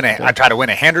 I might win I try to win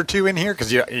a hand or two in here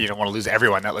because you don't want to lose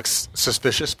everyone. That looks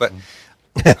suspicious. But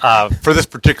for this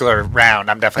particular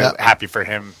round, I'm definitely Yeah. happy for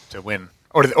him to win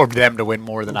or them to win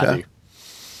more than I Okay. do.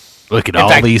 Look at In all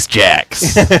fact- these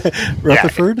jacks.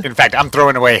 Rutherford? Yeah, in fact, I'm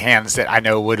throwing away hands that I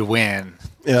know would win.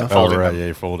 Yeah. Oh, Folding right. them. Yeah,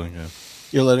 you're folding. Yeah.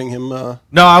 You're letting him... No,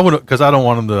 I would because I don't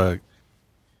want him to.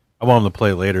 I want him to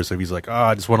play later. So if he's like,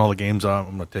 I just won all the games. I'm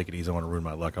going to take it easy. I want to ruin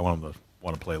my luck. I want him to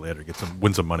want to play later,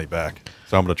 win some money back.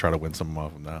 So I'm going to try to win some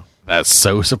off him now. That's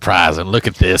so surprising. Look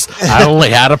at this. I only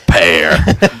had a pair.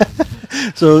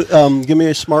 So give me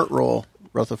a smart roll,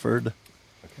 Rutherford.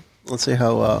 Let's see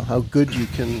how good you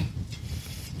can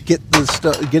get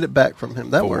get it back from him.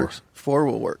 That 4. works. 4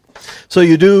 will work. So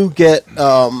you do get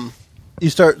you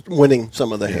start winning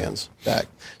some of the hands back.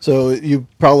 So you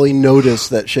probably notice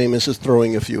that Seamus is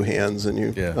throwing a few hands, and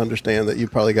you understand that you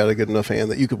probably got a good enough hand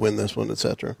that you could win this one,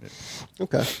 etc. Yeah.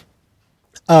 Okay.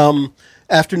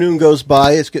 Afternoon goes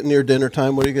by. It's getting near dinner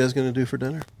time. What are you guys going to do for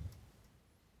dinner?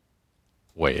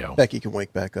 Well, Becky can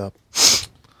wake back up. Sorry.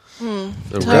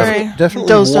 Definitely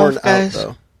Dozed worn off, guys. out,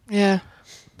 though. Yeah.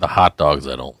 the hot dogs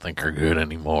I don't think are good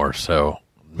anymore, so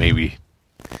maybe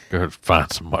go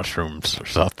find some mushrooms or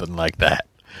something like that.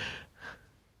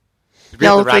 Did we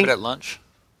have Y'all the rabbit think- at lunch?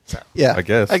 Yeah. I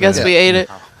guess. I guess Yeah. we ate it.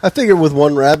 I figured with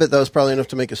one rabbit, that was probably enough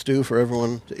to make a stew for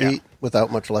everyone to eat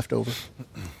without much left over.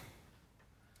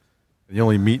 The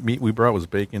only meat we brought was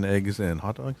bacon, eggs, and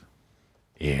hot dogs.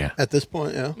 Yeah. At this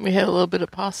point, yeah. We had a little bit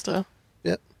of pasta.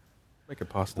 Yep. Make a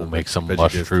pasta. We'll make some veggie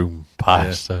dish. mushroom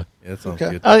pasta. Yeah, that sounds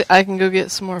Okay. good. I can go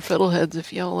get some more fiddleheads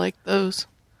if y'all like those.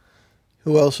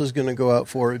 Who else is going to go out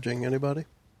foraging? Anybody?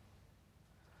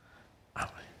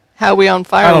 How we on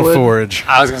I don't firewood? forage.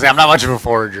 I was going to say, I'm not much of a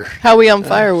forager. How we on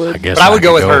firewood? I guess But I would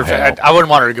go with could her. help. I wouldn't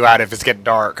want her to go out if it's getting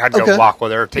dark. I'd Okay. go walk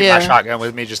with her, take Yeah. my shotgun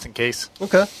with me just in case.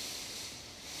 Okay.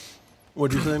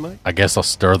 What'd you say, Mike? I guess I'll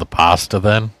stir the pasta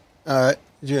then. All right.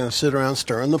 You're going to sit around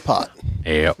stirring the pot.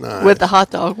 Yep. All right. With the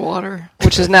hot dog water,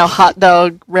 which is now hot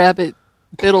dog rabbit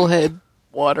fiddlehead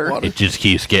water. It just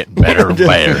keeps getting better and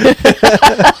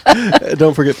better.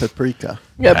 Don't forget paprika.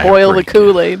 Yeah, boil the Paprika.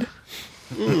 Kool-Aid.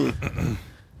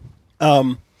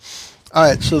 All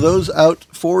right. So those out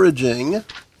foraging,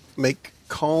 make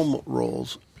calm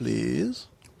rolls, please.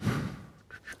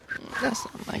 That's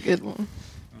not my good one.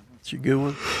 That's your good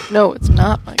one. No, it's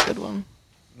not my good one.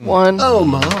 One. Oh,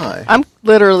 my. I'm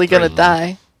literally gonna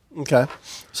die. Okay.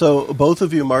 So both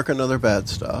of you mark another bad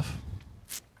stuff.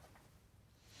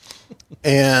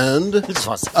 And He just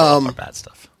wants to fill up our bad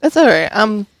stuff. That's all right.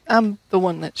 I'm the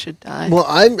one that should die. well,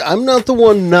 I'm not the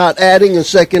one not adding a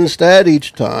second stat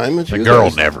each time. It's The you girl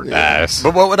guys. never dies.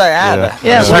 But what would I add?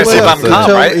 Yeah. Just trying to see if I'm you calm,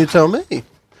 tell, right? You tell me.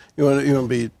 You want to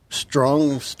be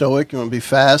strong, stoic. You want to be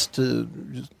fast,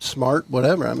 smart,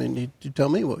 whatever. I mean, you tell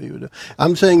me what you would do.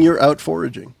 I'm saying you're out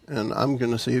foraging, and I'm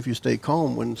going to see if you stay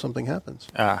calm when something happens.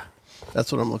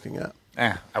 That's what I'm looking at.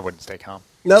 I wouldn't stay calm.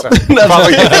 Nope. So, No.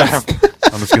 probably good,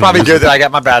 I'm just gonna probably lose good it. that I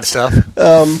got my bad stuff.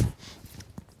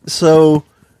 So,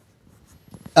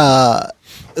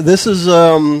 this is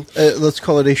let's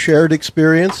call it a shared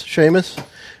experience, Seamus.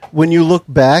 When you look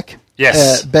back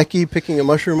Yes. at Becky picking a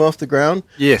mushroom off the ground,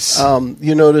 Yes.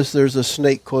 you notice there's a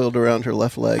snake coiled around her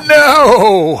left leg.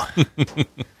 No!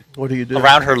 What do you do?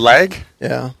 Around her leg?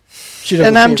 Yeah. She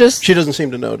doesn't seem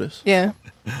to notice. Yeah.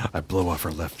 I blow off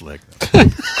her left leg.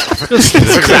 That's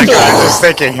exactly what I was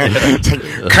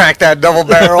thinking. Crack that double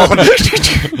barrel.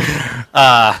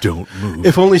 Don't move.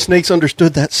 If only snakes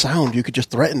understood that sound, you could just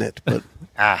threaten it. But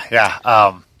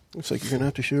Yeah. looks like you're gonna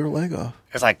have to shoot her leg off.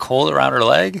 It's like cold around her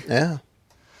leg. Yeah.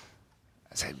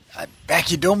 I said,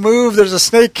 Becky, don't move. There's a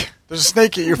snake. There's a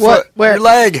snake at your What? foot. Where? Your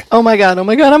leg. Oh my god. Oh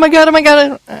my god. Oh my god. Oh my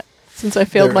god. Since I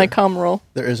failed There. my comm roll,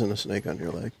 There isn't a snake on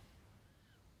your leg.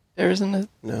 there isn't a.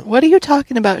 No. What are you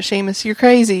talking about, Seamus? You're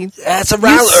crazy. Yeah, it's a You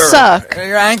rattler. suck.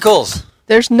 Your ankles.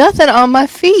 There's nothing on my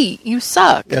feet. You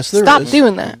suck. Yes, there Stop is.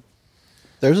 doing that.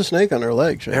 There's a snake on her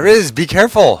leg. Shane. There is. Be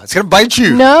careful. It's going to bite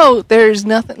you. No, there's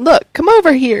nothing. Look, come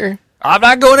over here. I'm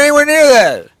not going anywhere near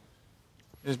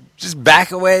that. Just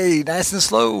back away nice and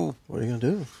slow. What are you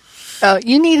gonna do?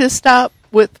 You need to stop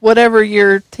with whatever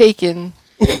you're taking.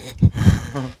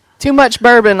 Too much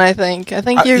bourbon, I think. I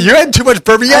think you're. You had too much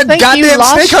bourbon. You I had think you goddamn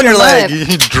lost snake on your your leg. mind.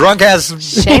 You drunk ass.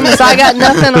 Seamus, I got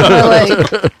nothing on my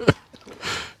leg.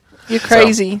 You're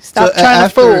crazy. Stop trying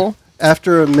to fool.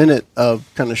 After a minute of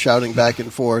kind of shouting back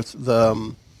and forth,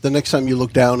 the next time you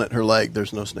look down at her leg,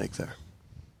 there's no snake there.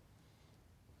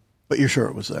 But you're sure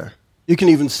it was there. You can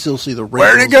even still see the wrinkles.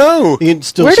 Where'd it go? You can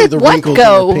still Where see did the what wrinkles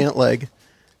go? in your pant leg.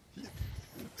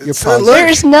 Your So paws. look.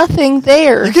 There's nothing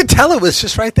there. You could tell it was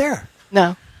just right there.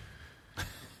 No.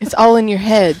 It's all in your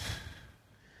head.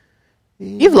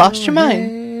 You've lost your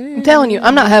mind. I'm telling you,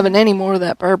 I'm not having any more of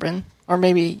that bourbon. Or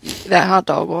maybe that hot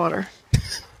dog water.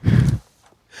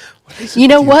 You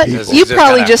know what? people? You Just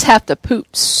probably kinda- just have to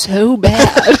poop so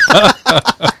bad.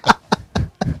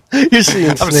 You're seeing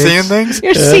I'm snakes. seeing things.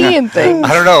 You're seeing things.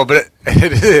 I don't know, but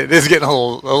it is getting a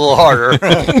little harder.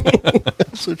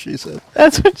 That's what she said.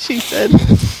 That's what she said.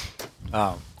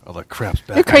 All the crap's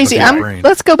back. You're crazy. out of my brain.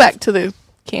 Let's go back to the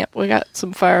camp. We got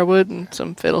some firewood and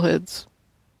some fiddleheads.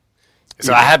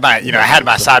 So I had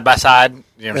my side by side,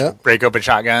 Yeah. break open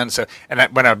shotgun. So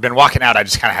when I've been walking out, I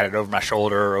just kind of had it over my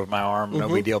shoulder or over my arm, no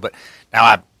big deal. But now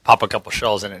I pop a couple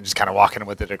shells in it and just kind of walking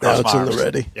with it across Now it's my in the arms.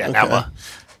 ready. Yeah, Okay. now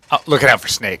I'm looking out for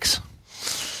snakes.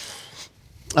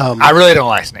 I really don't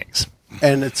like snakes,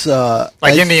 And it's like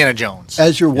as, Indiana Jones.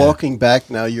 as you're walking back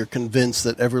now, you're convinced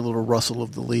that every little rustle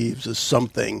of the leaves is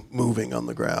something moving on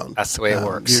the ground. That's the way it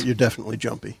works. You're definitely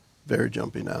jumpy, very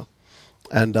jumpy now.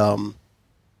 And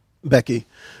Becky,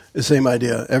 the same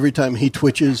idea. Every time he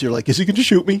twitches, you're like, "Is he going to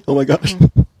shoot me? Oh my gosh!"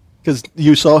 Because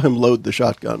you saw him load the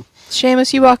shotgun.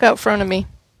 Seamus, you walk out front of me.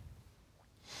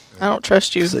 I don't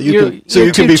trust you. So You're you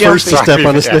can too be first to jumpy. step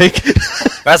on a Yeah. snake.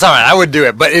 That's all right. I would do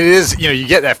it, but it is you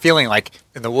get that feeling like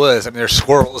in the woods. I mean, there's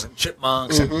squirrels and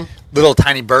chipmunks and little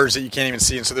tiny birds that you can't even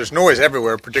see, and so there's noise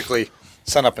everywhere, particularly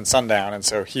sun up and sundown. And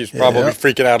so he's probably Yeah.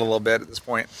 freaking out a little bit at this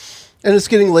point. And it's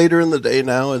getting later in the day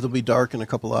now. It'll be dark in a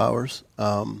couple hours.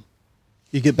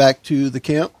 You get back to the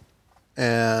camp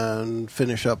and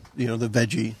finish up, the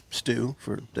veggie stew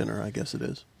for dinner, I guess it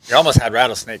is. You almost had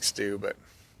rattlesnake stew, but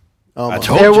Almost.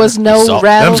 There was no Them's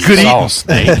rattlesnake. good eating.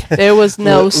 Snake. There was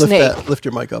no Lift snake. lift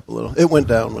your mic up a little. It went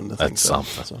down when the thing That's fell.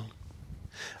 something.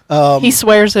 So. He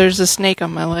swears there's a snake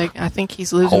on my leg. I think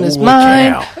he's losing his Holy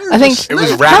mind. cow. I think. It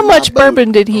was How wrapped much my boat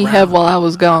bourbon did he have while I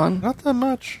was gone? Not that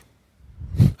much.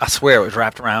 I swear it was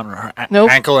wrapped around her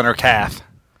Nope. ankle and her calf.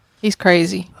 He's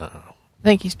crazy. I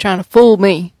think he's trying to fool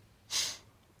me.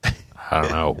 I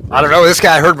don't know. I don't know. This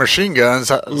guy heard machine guns.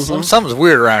 Something's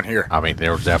weird around here. I mean,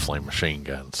 there were definitely machine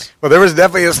guns. Well, there was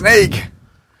definitely a snake.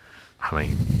 I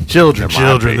mean, Children, There might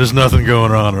children. be. There's nothing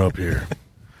going on up here.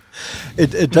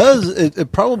 It does.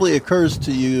 It probably occurs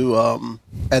to you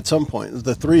at some point,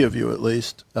 the three of you at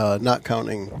least, not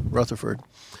counting Rutherford,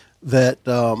 that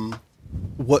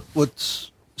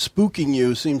what's spooking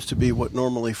you seems to be what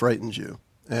normally frightens you.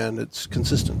 And it's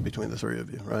consistent between the three of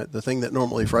you, right? The thing that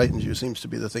normally frightens you seems to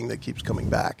be the thing that keeps coming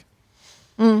back.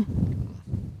 So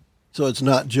it's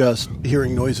not just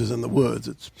hearing noises in the woods;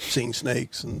 it's seeing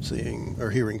snakes and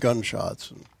hearing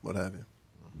gunshots and what have you.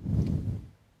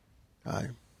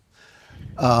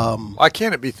 Why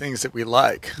can't it be things that we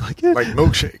like can't- like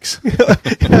milkshakes?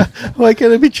 Why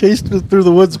can't I be chased through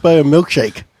the woods by a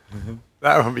milkshake?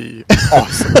 That would be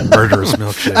awesome. Murderous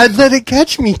milkshake. I'd let it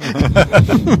catch me.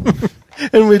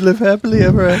 And we'd live happily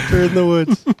ever after in the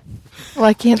woods.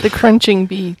 Why can't the crunching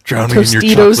be Drowning in your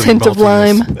Tostitos chocolate hint of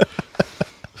lime? maltiness.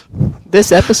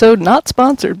 This episode not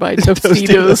sponsored by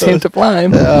Tostitos hint of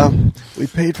lime, We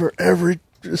paid for every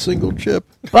single chip.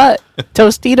 but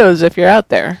Tostitos if you're out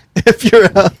there. If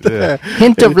you're out there.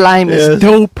 Hint of lime Yes. is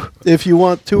dope. If you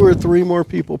want 2 or 3 more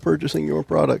people purchasing your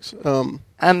products, I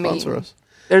sponsor mean, us.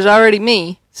 there's already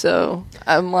me, so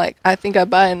I'm like, I think I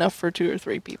buy enough for 2 or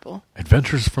 3 people.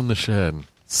 Adventures from the Shed.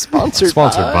 Sponsored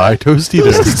By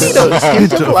Tostitos. Tostitos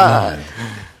hint of lime.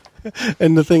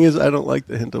 And the thing is, I don't like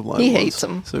the hint of lime. He ones. hates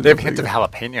them. So They have go hint of figure.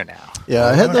 jalapeno now. Yeah,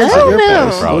 I had those I at don't your know.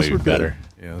 place. Probably Those were better.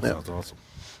 Yeah, that sounds awesome.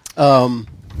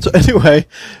 Good. So anyway,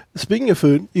 speaking of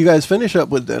food, you guys finish up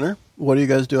with dinner. What do you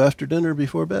guys do after dinner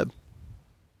before bed?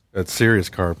 That serious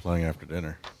car playing after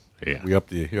dinner. Yeah. You up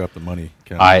the money.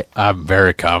 Count. I'm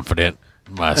very confident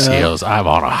in my skills. I'm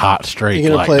on a hot streak You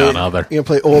gonna like play? none other. You gonna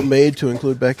play Old Maid to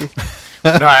include Becky?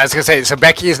 No, I was gonna say. So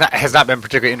Becky has not been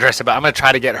particularly interested, but I'm gonna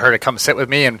try to get her to come sit with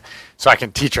me, and so I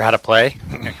can teach her how to play.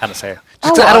 And kind of say, I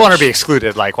don't want her to be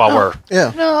excluded, like while we're.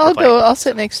 Yeah. No, I'll playing. go. I'll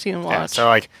sit next to you and watch. Yeah, so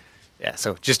like,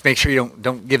 so just make sure you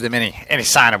don't give them any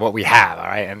sign of what we have, all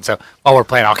right? And so while we're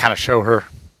playing, I'll kind of show her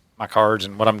my cards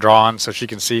and what I'm drawing, so she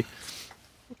can see.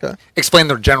 Okay. Explain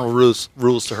the general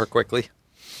rules to her quickly.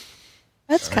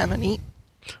 That's kind of neat.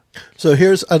 So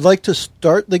I'd like to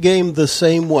start the game the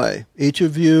same way. Each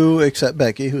of you, except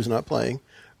Becky, who's not playing,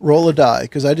 roll a die,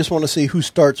 because I just want to see who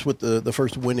starts with the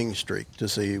first winning streak to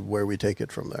see where we take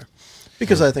it from there.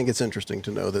 Because I think it's interesting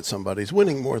to know that somebody's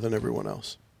winning more than everyone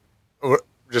else.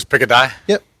 Just pick a die.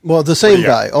 Yep. Well, the same you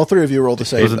got? die. All three of you roll the It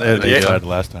same was an die. Ed Yeah. that died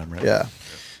last time, right? Yeah.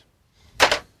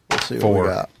 Let's see what 4. we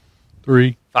got.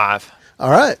 3. 5. All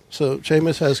right. So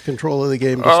Seamus has control of the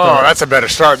game to Oh, start. that's a better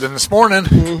start than this morning.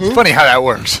 It's funny how that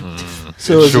works.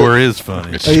 So It is sure is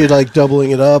funny. Are you like doubling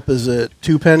it up? Is it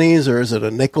 2 pennies or is it a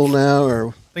nickel now? Or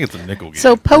I think it's a nickel game.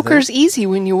 So poker's easy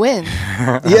when you win.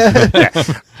 yeah.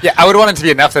 Yeah, I would want it to be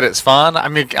enough that it's fun. I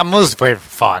mean, I'm mostly playing for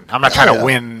fun. I'm not trying to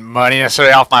win money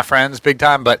necessarily off my friends big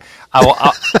time, but I will.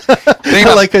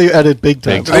 I like how you added big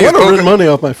time. Big I want to time. win money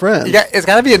off my friends. it's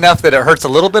got to be enough that it hurts a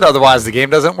little bit, otherwise the game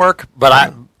doesn't work.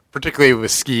 But particularly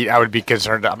with Skeet, I would be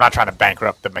concerned. I'm not trying to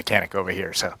bankrupt the mechanic over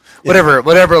here. So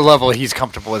whatever level he's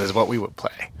comfortable with is what we would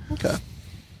play. Okay.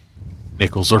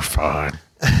 Nickels are fine.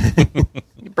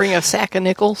 You bring a sack of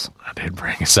nickels. I did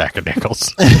bring a sack of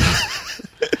nickels.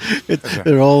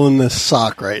 They're all in this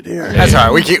sock right here. That's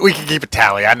all right. We can keep a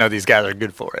tally. I know these guys are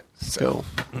good for it. So.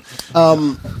 Cool.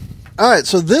 All right.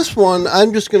 So this one,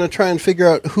 I'm just going to try and figure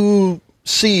out who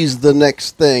sees the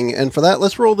next thing. And for that,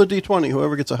 let's roll the D20.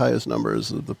 Whoever gets the highest number is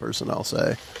the person I'll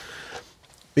say.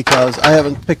 Because I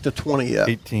haven't picked a 20 yet.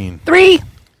 18. 3.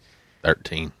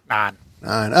 13. 9.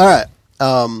 9. All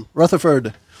right.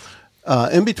 Rutherford,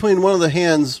 in between one of the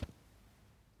hands,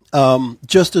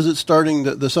 just as it's starting,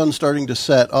 the sun's starting to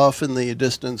set off in the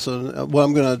distance. What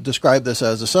I'm going to describe this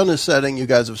as: the sun is setting. You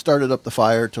guys have started up the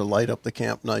fire to light up the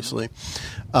camp nicely,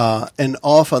 and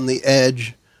off on the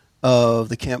edge of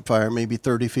the campfire, maybe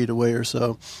 30 feet away or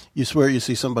so, you swear you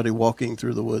see somebody walking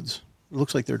through the woods. It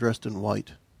looks like they're dressed in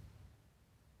white.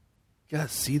 You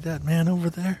guys see that man over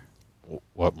there?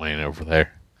 What man over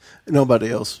there? Nobody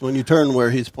else. When you turn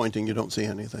where he's pointing, you don't see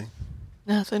anything.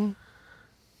 Nothing.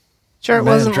 Sure, it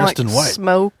Man wasn't dressed like in white.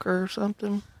 smoke or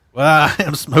something. Well, I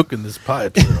am smoking this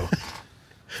pipe, so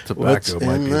What's tobacco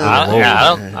might in be. that?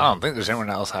 I I don't think there's anyone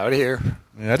else out here.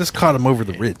 I just caught him over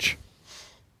the ridge.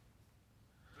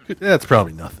 That's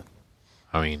probably nothing.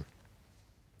 I mean,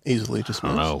 Easily I dismissed.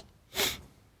 don't know.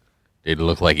 Did it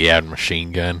look like he had a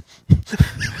machine gun?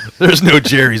 There's no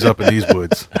Jerry's up in these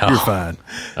woods. You're fine.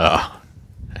 Oh,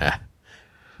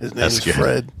 His That's name's good.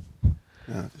 Fred.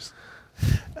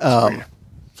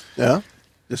 Yeah,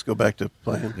 just go back to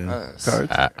playing cards.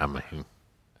 I mean,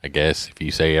 I guess if you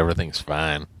say everything's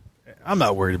fine. I'm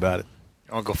not worried about it.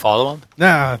 You want to go follow him?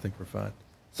 Nah, I think we're fine.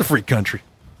 It's a free country.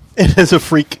 It is a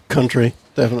freak country,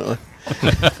 definitely.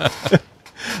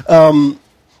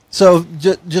 So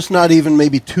just not even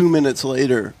maybe 2 minutes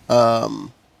later,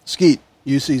 Skeet,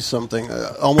 you see something,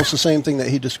 almost the same thing that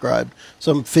he described.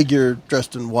 Some figure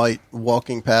dressed in white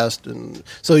walking past. And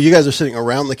so you guys are sitting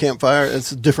around the campfire.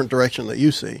 It's a different direction that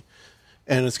you see.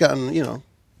 And it's gotten,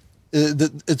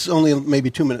 it's only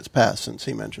maybe 2 minutes past since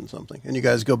he mentioned something. And you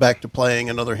guys go back to playing.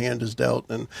 Another hand is dealt.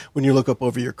 And when you look up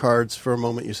over your cards for a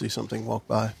moment, you see something walk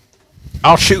by.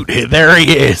 I'll shoot him. There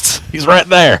he is. He's right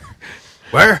there.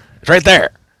 Where? He's right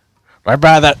there. Right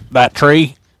by that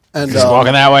tree. And He's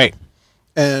walking that way.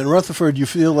 And Rutherford, you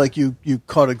feel like you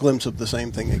caught a glimpse of the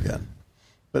same thing again,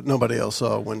 but nobody else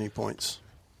saw when he points.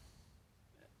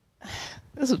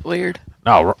 This is weird.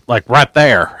 No, like right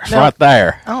there. It's No. right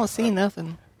there. I don't see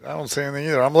nothing. I don't see anything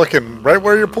either. I'm looking right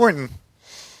where you're pointing.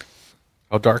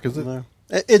 How dark is it? There.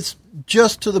 It's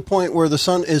just to the point where the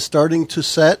sun is starting to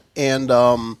set, and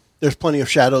there's plenty of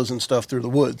shadows and stuff through the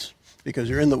woods because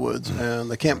you're in the woods, and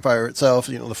the campfire itself,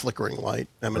 the flickering light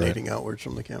emanating outwards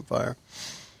from the campfire.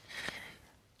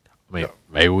 I mean,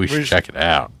 maybe we should check it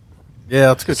out. Yeah,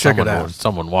 let's go check it Someone- out.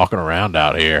 Someone walking around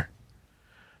out here.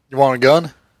 You want a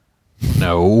gun?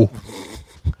 No.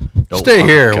 Don't Stay want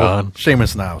a here. gun.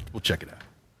 Seamus and I, we'll check it out.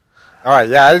 All right.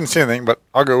 Yeah, I didn't see anything, but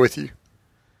I'll go with you.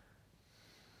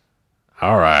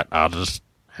 All right, I'll just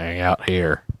hang out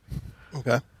here.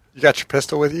 Okay. You got your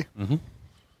pistol with you?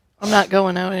 I'm not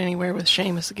going out anywhere with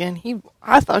Seamus again.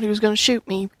 I thought he was going to shoot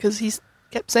me because he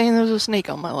kept saying there was a snake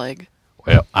on my leg.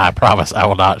 Well, I promise I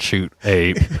will not shoot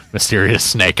a mysterious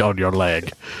snake on your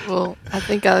leg. Well, I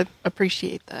think I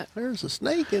appreciate that. There's a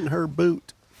snake in her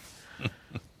boot.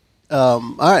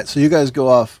 All right, so you guys go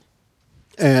off,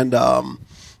 and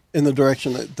in the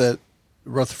direction that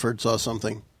Rutherford saw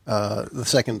something the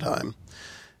second time.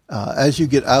 As you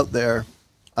get out there,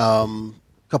 a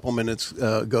couple minutes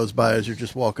goes by as you're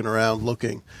just walking around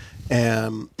looking,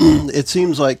 and it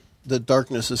seems like the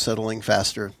darkness is settling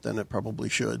faster than it probably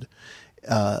should.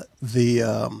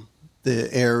 The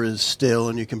air is still,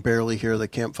 and you can barely hear the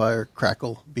campfire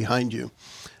crackle behind you.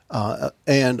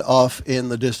 And off in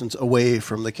the distance, away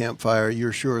from the campfire,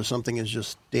 you're sure something is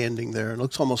just standing there. It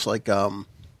looks almost like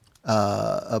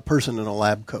a person in a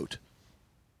lab coat.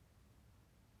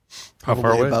 How far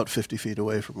Probably away? About 50 feet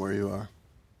away from where you are.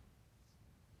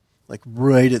 Like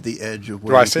right at the edge of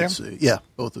where Do I you see can him? see. Yeah,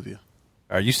 both of you.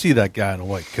 All right, you see that guy in a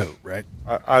white coat, right?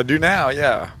 I do now,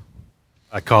 yeah.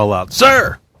 I call out,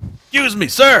 "Sir, excuse me,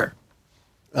 sir."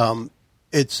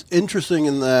 It's interesting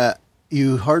in that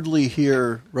you hardly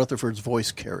hear Rutherford's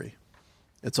voice carry.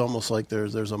 It's almost like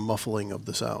there's a muffling of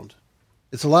the sound.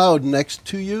 It's loud next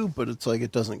to you, but it's like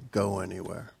it doesn't go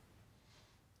anywhere.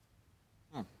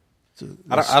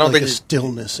 I don't like think a he-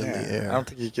 stillness in Yeah, the air. I don't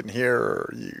think he can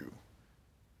hear you.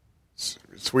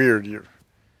 It's weird.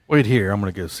 Wait here. I'm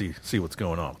going to go see what's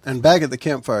going on. And back at the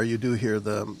campfire, you do hear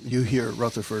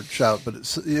Rutherford shout,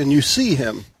 and you see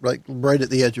him right at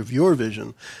the edge of your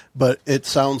vision, but it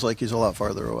sounds like he's a lot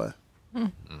farther away.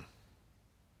 I'm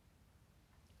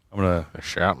going to They're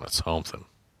shouting at something.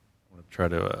 try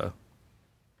to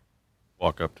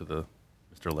walk up to the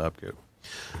Mr. Labcoat.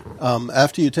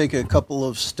 After you take a couple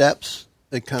of steps,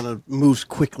 it kind of moves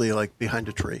quickly, like behind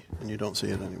a tree, and you don't see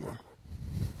it anymore.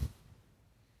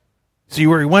 See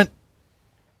where he went?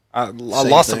 I Same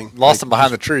lost thing. him. Lost Like, him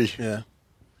behind the tree. Yeah,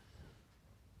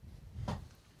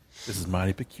 This is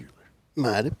mighty peculiar.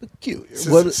 mighty peculiar. This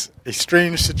What is a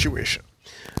strange situation.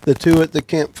 the two at the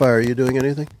campfire? Are you doing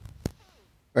anything?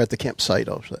 Or at the campsite?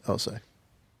 I'll say.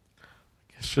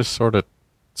 It's just sort of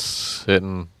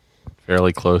sitting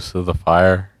fairly close to the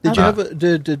fire. Did you Not-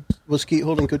 have was Skeet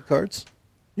holding good cards?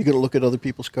 You gonna look at other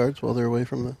people's cards while they're away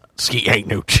from the? Skeet ain't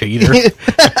no cheater.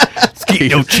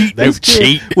 Skeet don't cheat. No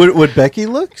cheat. Would Becky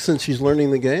look since she's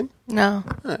learning the game? No,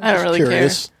 I Just don't really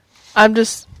curious. care. I'm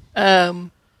just,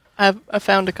 I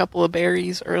found a couple of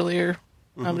berries earlier.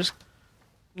 I'm just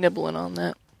nibbling on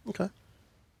that. Okay.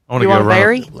 I want to You go want a run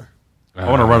berry? Up, I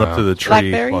want to run up to the tree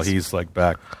Blackberries? while he's like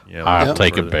back. Yeah, I'll Yep.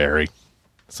 take a further. berry.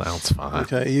 Sounds fine.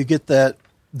 Okay, you get the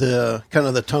kind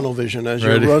of the tunnel vision as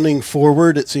Ready. you're running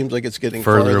forward. It seems like it's getting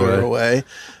Further farther away,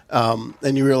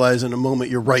 and you realize in a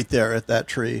moment you're right there at that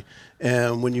tree.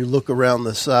 And when you look around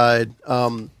the side,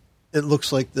 it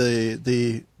looks like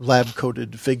the lab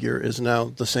coated figure is now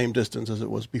the same distance as it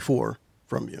was before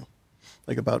from you,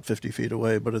 like about 50 feet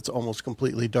away. But it's almost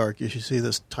completely dark. You should see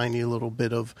this tiny little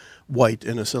bit of white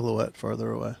in a silhouette farther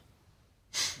away.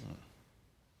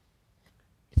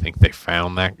 You think they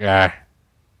found that guy?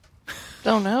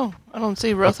 Don't know. I don't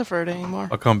see Rutherford anymore.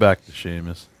 I'll come back to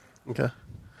Seamus. Okay.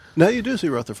 Now you do see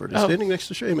Rutherford. He's Oh. standing next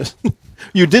to Seamus.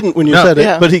 You didn't when you No. said it,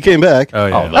 Yeah. but he came back. Oh,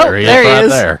 yeah. Oh, there he is there he right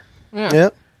is. there. Yeah.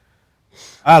 Yep.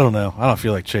 I don't know. I don't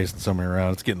feel like chasing somebody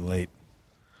around. It's getting late.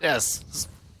 Yes,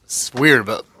 it's weird,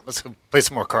 but let's go play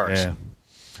some more cards. Yeah.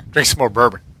 Drink some more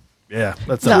bourbon. Yeah.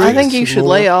 That's No, not I think Yes, you should more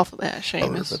lay off of that,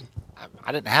 Seamus. bourbon.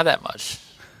 I didn't have that much.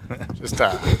 Just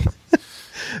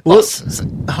Well, s-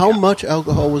 how much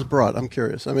alcohol was brought? I'm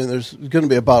curious. I mean, there's going to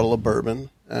be a bottle of bourbon,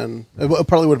 and it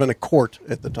probably would have been a quart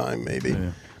at the time, maybe,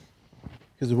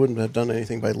 because it wouldn't have done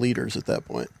anything by liters at that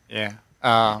point. yeah.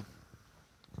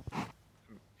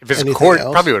 If it's Anything a quart,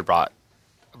 else? probably would have brought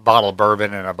a bottle of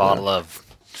bourbon and a bottle of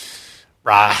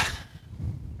rye.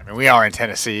 I mean, we are in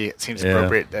Tennessee. It seems Yeah.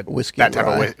 appropriate that Whiskey that and type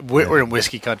rye. of we're in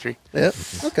whiskey country. Yep.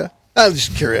 Okay.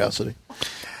 Just curiosity.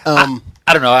 I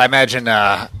don't know. I imagine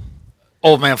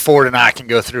Old Man Ford and I can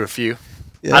go through a few.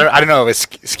 Yeah. I don't know. Is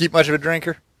Skeet much of a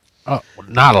drinker? Oh,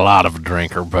 not a lot of a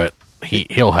drinker, but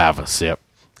he'll have a sip.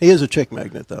 He is a chick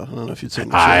magnet, though. I don't know if you'd seen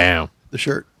the shirt. I am. The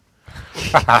shirt.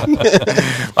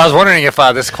 I was wondering if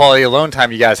this quality alone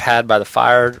time you guys had by the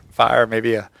fire,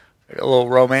 maybe a little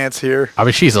romance here. I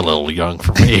mean, she's a little young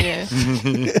for me. Yeah.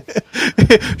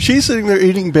 She's sitting there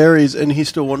eating berries, and he's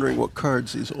still wondering what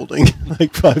cards he's holding.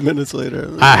 Like 5 minutes later.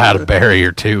 I had a berry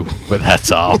or two, but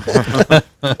that's all.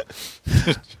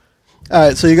 All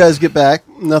right, so you guys get back.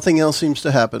 Nothing else seems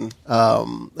to happen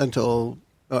until,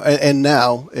 and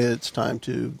now it's time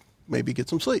to maybe get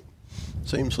some sleep.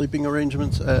 Same sleeping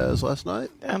arrangements as last night.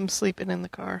 I'm sleeping in the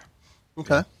car.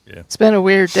 Okay, Yeah. It's been a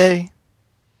weird day.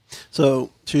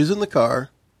 so she's in the car.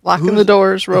 Locking Who's- the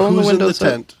doors, rolling the who's windows in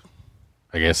the up. tent?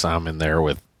 I guess I'm in there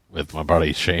with my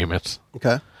buddy Seamus.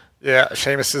 Okay, Yeah,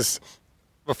 Seamus is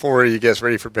before he gets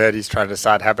ready for bed. He's trying to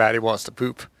decide how bad he wants to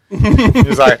poop.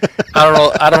 He's like,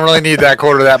 I don't really need that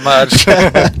quarter that much.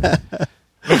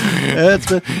 Yeah, it's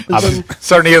been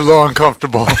Starting to get a little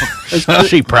uncomfortable.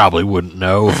 She probably wouldn't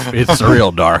know. It's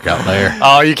real dark out there.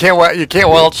 Oh, you can't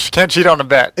welch, can't cheat on a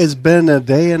bet. it's been a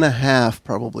day and a half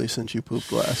probably since you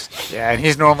pooped last. Yeah, and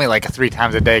he's normally like a 3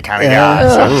 times a day kind of Yeah. guy.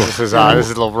 So this is a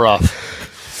little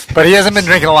rough. But he hasn't been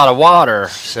drinking a lot of water,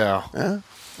 so Yeah.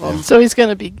 So he's going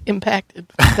to be impacted.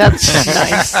 That's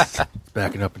nice.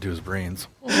 Backing up into his brains.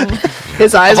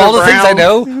 His eyes of all are the things I brown.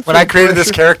 know, when I created this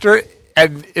character,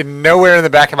 and in nowhere in the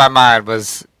back of my mind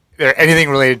was there anything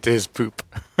related to his poop.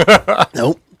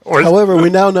 Nope. Or- However, we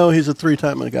now know he's a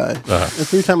 3-time a guy. A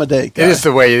 3-time a day guy. It is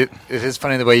it is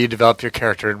funny the way you develop your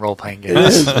character in role playing It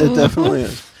games. is. It definitely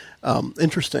is.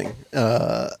 Interesting.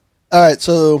 All right,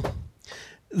 so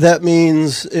that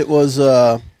means it was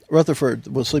Rutherford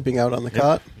was sleeping out on the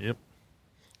cot. Yep.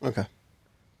 Okay.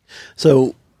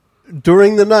 So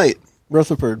during the night,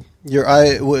 Rutherford,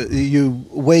 you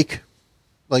wake,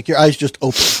 like your eyes just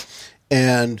open,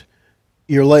 and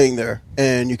you're laying there,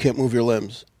 and you can't move your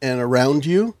limbs, and around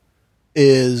you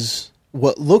is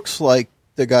what looks like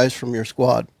the guys from your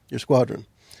squadron,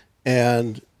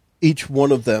 and each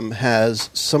one of them has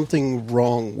something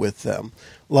wrong with them,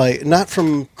 like not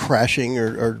from crashing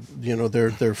or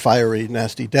their fiery,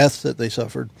 nasty deaths that they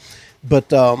suffered,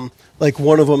 but like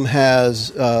one of them has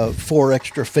 4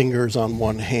 extra fingers on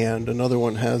one hand. Another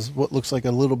one has what looks like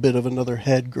a little bit of another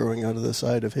head growing out of the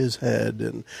side of his head,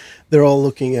 and they're all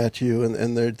looking at you,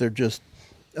 and they're just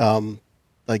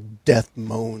like death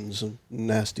moans and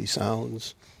nasty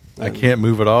sounds. I can't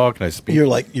move at all. Can I speak?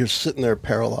 You're sitting there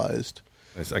paralyzed.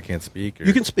 I can't speak. Or...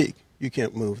 You can speak. You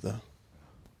can't move though.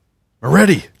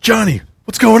 Ready, Johnny.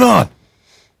 What's going on?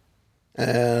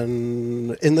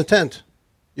 And in the tent,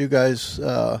 you guys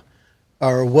are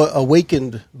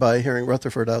awakened by hearing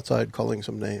Rutherford outside calling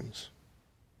some names.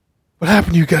 What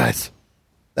happened to you guys?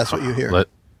 That's what you hear. Let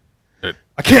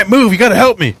I can't move. You got to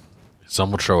help me.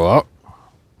 someone show up.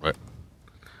 What?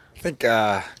 I think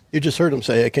You just heard him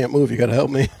say, "I can't move. You got to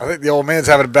help me." I think the old man's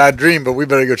having a bad dream, but we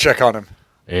better go check on him.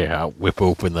 Yeah, I whip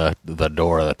open the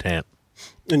door of the tent.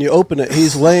 And you open it.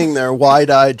 He's laying there,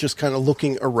 wide-eyed, just kind of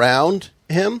looking around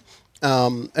him,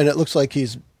 and it looks like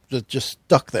he's just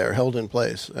stuck there, held in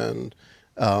place, and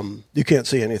you can't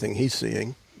see anything he's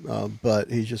seeing, but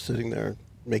he's just sitting there,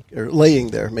 laying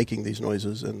there, making these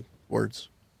noises and words.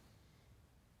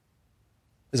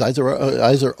 His eyes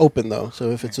are open though,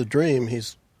 so if it's a dream,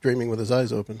 he's dreaming with his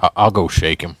eyes open. I'll go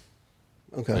shake him.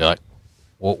 Okay. Be like,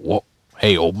 what?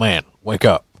 Hey, old man, wake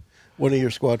up. One of your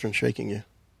squadron's shaking you,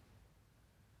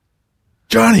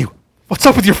 Johnny, what's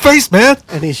up with your face, man?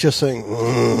 and he's just saying,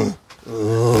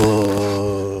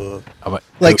 I'm like,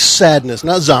 like sadness,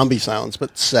 not zombie sounds,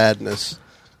 but sadness,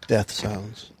 death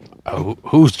sounds.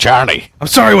 who's Johnny? I'm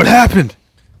sorry. What happened?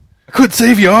 I couldn't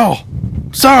save you all.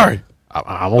 I'm sorry.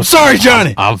 I'm sorry,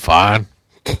 Johnny. I'm fine.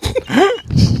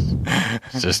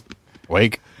 Just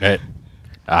wake. I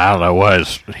don't know what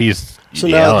he's. So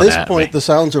now yelling at this at point, me. the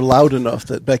sounds are loud enough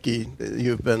that Becky,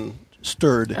 you've been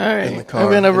stirred All in the right, car. I'm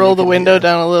going to and roll you the can window hear.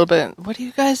 down a little bit. What are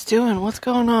you guys doing? What's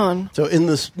going on? So in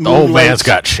this The old moonlight- man's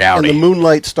got shouty. In the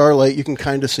moonlight, starlight, you can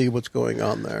kind of see what's going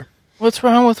on there. What's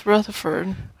wrong with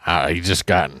Rutherford? He just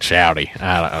gotten shouty.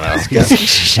 I don't know.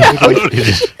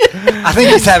 I think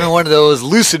he's having one of those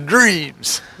lucid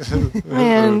dreams.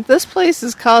 Man, this place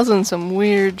is causing some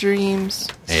weird dreams.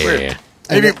 Yeah.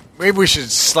 Maybe we should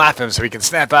slap him so he can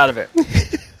snap out of it.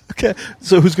 Okay,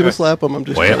 so who's going to slap him? I'm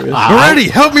just Well, curious. Ready?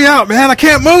 Help me out, man. I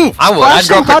can't move. I would. Splash I'd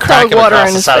go some up and hot crack dog him water across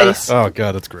in the his side face. Oh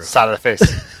God, that's gross. side of the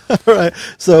face. All right.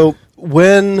 So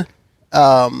when Or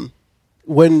I'd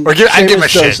give him a Seamus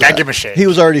shake. does I'd that, give him a shake. He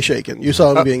was already shaken. You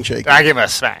saw him being shaken. I give him a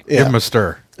smack. Yeah. Give him a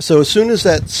stir. So as soon as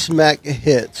that smack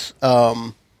hits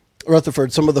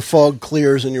Rutherford, some of the fog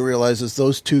clears and you realize it's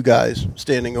those two guys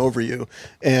standing over you.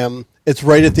 And it's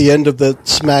right at the end of the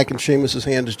smack, and Seamus's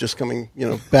hand is just coming,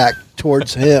 back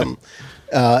towards him.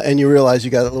 And you realize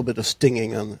you got a little bit of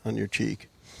stinging on your cheek.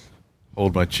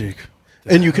 Hold my cheek.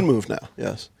 And you can move now,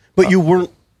 yes. But you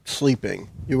weren't sleeping.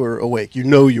 You were awake. You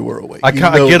know you were awake. I You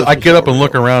know this get was up and already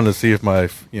look over. around to see if my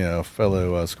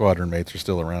fellow squadron mates are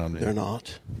still around me. They're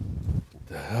not. What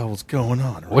the hell's going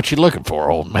on? What you looking for,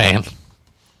 old man?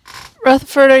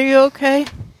 Rutherford, are you okay?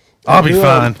 I'll be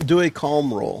fine. Do a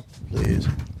calm roll, please.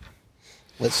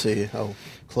 Let's see how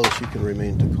close you can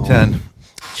remain to calm. 10.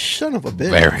 Son of a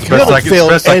bitch. Very You good. haven't failed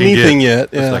best I can anything get.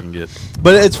 yet. Best Yeah. I can get.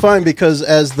 But it's fine because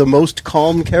as the most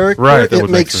calm character, Right, that it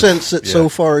would make makes sense sense. that so Yeah.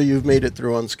 far you've made it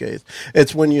through unscathed.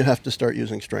 It's when you have to start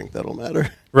using strength that'll matter.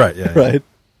 Right. Yeah. Right.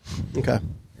 Okay.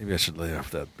 Maybe I should lay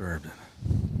off that bourbon.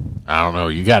 I don't know.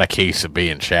 You got a case of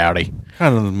being shouty.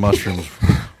 kind of mushrooms?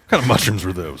 What kind of mushrooms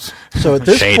were those? So at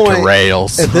this Shade point, to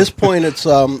rails. at this point, it's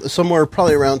somewhere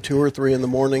probably around 2 or 3 in the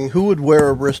morning. Who would wear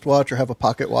a wristwatch or have a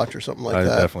pocket watch or something like I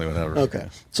that? definitely would have. Okay.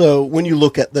 So when you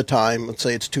look at the time, let's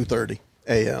say it's 2:30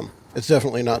 a.m. It's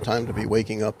definitely not time to be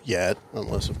waking up yet,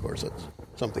 unless, of course, that's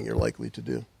something you're likely to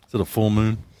do. Is it a full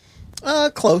moon?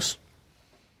 Close.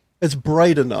 It's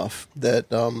bright enough that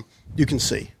you can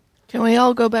see. Can we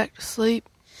all go back to sleep?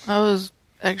 I was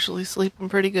actually sleeping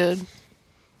pretty good.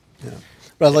 Yeah.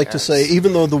 But I'd like to say,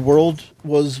 even though the world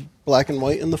was black and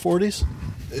white in the 40s,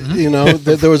 you know,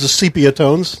 there was a sepia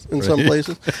tones in some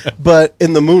places, but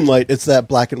in the moonlight, it's that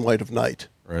black and white of night.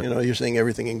 Right. You know, you're seeing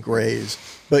everything in grays,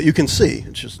 but you can see.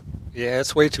 It's just Yeah,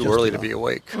 it's way too Just early enough. to be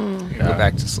awake. You go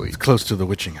back to sleep. It's close to the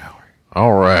witching hour.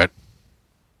 All right.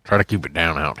 Try to keep it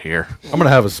down out here. I'm gonna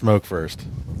have a smoke first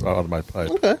out of my pipe.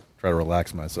 Okay. Try to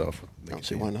relax myself. I don't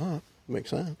see why not.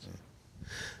 Makes sense.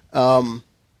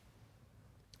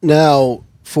 Now,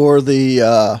 for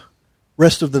the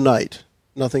rest of the night,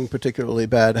 nothing particularly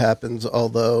bad happens,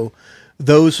 although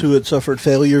those who had suffered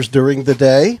failures during the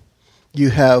day, you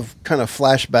have kind of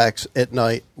flashbacks at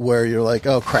night where you're like,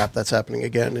 oh, crap, that's happening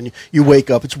again. And you wake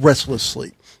up. It's restless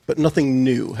sleep, but nothing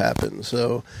new happens.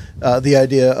 So the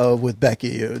idea of, with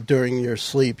Becky, during your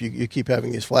sleep, you keep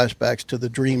having these flashbacks to the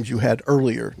dreams you had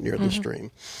earlier near the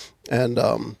stream. And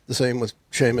the same with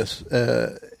Seamus.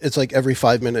 It's like every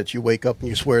 5 minutes you wake up and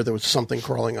you swear there was something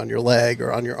crawling on your leg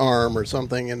or on your arm or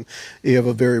something, and you have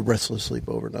a very restless sleep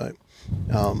overnight.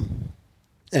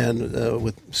 And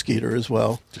with Skeeter as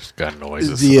well. Just got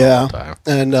noises Yeah, all the time.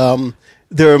 and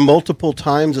there are multiple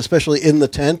times, especially in the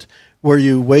tent, where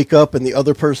you wake up and the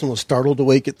other person was startled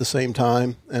awake at the same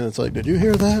time, and it's like, did you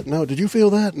hear that? No. Did you feel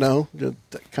that? No. Just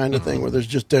that kind of thing where there's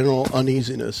just general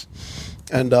uneasiness.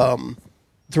 And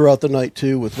throughout the night,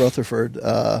 too, with Rutherford,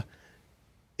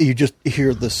 you just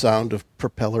hear the sound of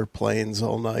propeller planes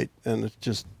all night, and it's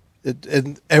just...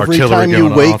 and every Artillery time you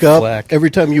going wake off, up, flak.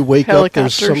 there's some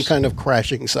Helicopters. kind of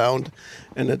crashing sound,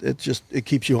 and it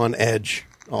keeps you on edge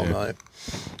all night.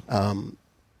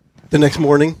 The next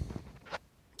morning,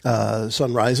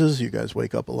 sun rises. You guys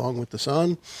wake up along with the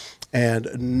sun, and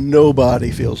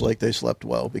nobody feels like they slept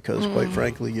well because, quite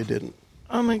frankly, you didn't.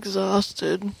 I'm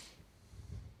exhausted.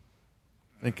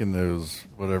 Thinking those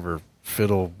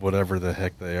fiddle, whatever the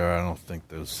heck they are, I don't think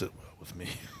those sit well with me.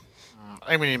 I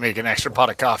think we need to make an extra pot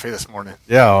of coffee this morning.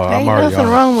 Yeah, I'm Ain't already nothing on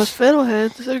it. wrong with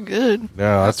fiddleheads. They're good.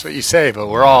 Yeah, That's what you say, but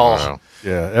we're all... Wow.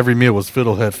 yeah. Every meal was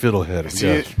fiddlehead. See,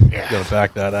 You yeah. gotta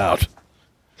back that out.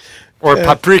 Or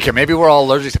paprika. Maybe we're all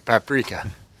allergic to paprika.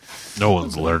 No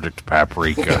one's allergic to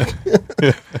paprika.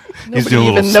 Nobody doing a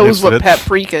little even knows sniff what at it.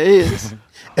 paprika is.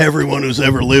 Everyone who's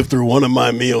ever lived through one of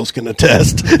my meals can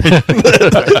attest. So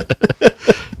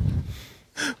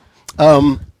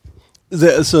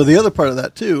the other part of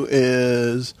that, too,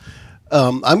 is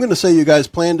I'm going to say you guys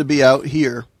plan to be out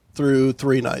here through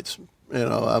 3 nights. You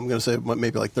know, I'm going to say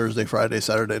maybe like Thursday, Friday,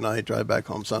 Saturday night, drive back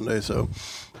home Sunday. So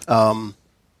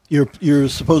you're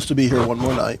supposed to be here one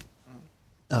more night.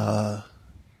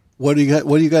 What are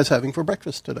you guys having for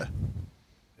breakfast today?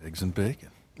 Eggs and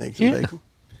bacon. Eggs and Yeah. bacon.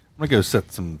 I'm gonna go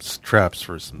set some traps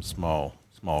for some small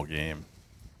game.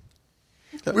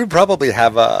 We would probably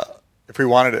have, if we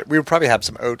wanted it, we would probably have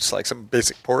some oats, like some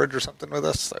basic porridge or something with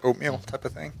us, like oatmeal type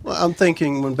of thing. Well, I'm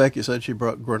thinking when Becky said she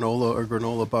brought granola or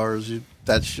granola bars,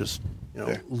 that's just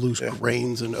loose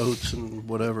grains and oats and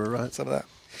whatever, right? Some of that.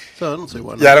 So I don't see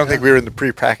why not. Yeah, I don't think we were in the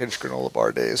prepackaged granola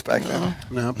bar days back then.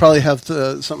 No, probably have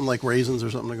something like raisins or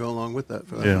something to go along with that,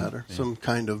 for that Yeah. matter. Some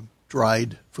kind of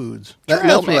dried foods. Trail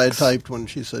That's what I mix. typed when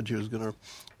she said she was going to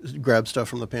grab stuff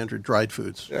from the pantry. Dried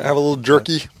foods. Yeah, have a little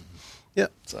jerky. Yeah.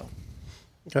 So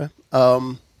Okay.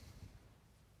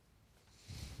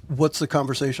 What's the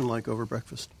conversation like over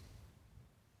breakfast?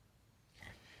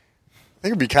 I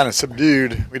think it'd be kind of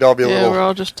subdued. We'd all be a Yeah, little we're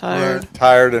all just tired.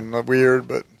 tired and weird,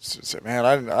 but it's just, man,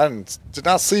 I did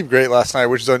not sleep great last night,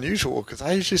 which is unusual because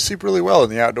I usually sleep really well in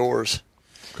the outdoors.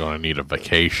 Gonna need a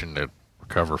vacation to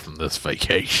recover from this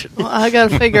vacation. Well, I got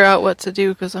to figure out what to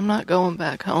do because I'm not going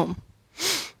back home.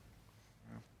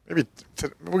 Maybe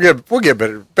we'll get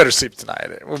better sleep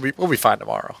tonight. We'll be fine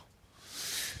tomorrow.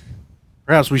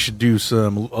 Perhaps we should do a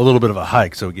little bit of a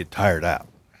hike so we get tired out.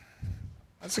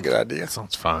 That's a good idea.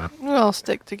 Sounds fine. We'll all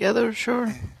stick together,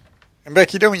 sure. And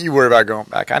Becky, don't you worry about going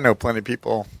back. I know plenty of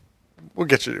people. We'll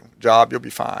get you a job. You'll be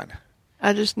fine.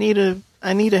 I just need to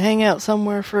hang out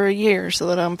somewhere for a year so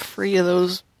that I'm free of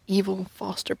those evil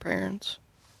foster parents.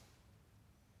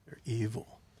 They're evil.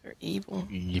 They're evil.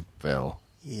 Evil.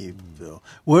 Evil.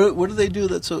 What do they do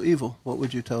that's so evil? What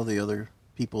would you tell the other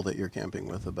people that you're camping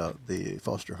with about the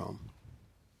foster home?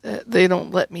 They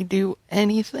don't let me do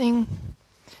anything.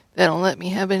 They don't let me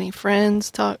have any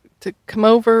friends to come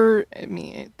over. I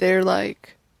mean, they're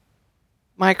like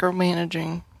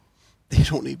micromanaging. They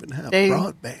don't even have They-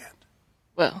 broadband.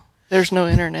 Well, there's no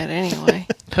internet anyway.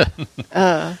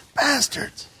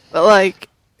 Bastards. But like,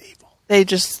 Evil.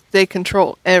 they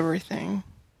control everything,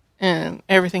 and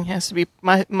everything has to be.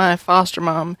 My foster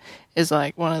mom is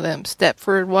like one of them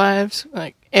Stepford wives.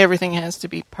 Like everything has to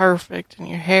be perfect, and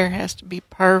your hair has to be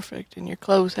perfect, and your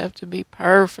clothes have to be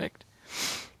perfect.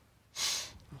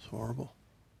 That's horrible.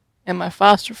 And my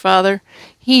foster father,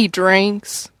 he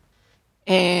drinks,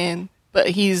 but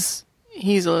he's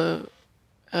a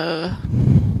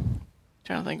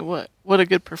trying to think of what a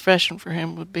good profession for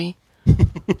him would be.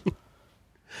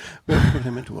 We have to put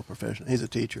him into a profession. He's a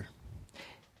teacher.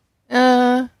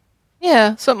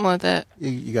 Yeah, something like that.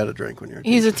 You got to drink when you're a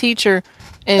He's a teacher. teacher,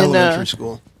 and Elementary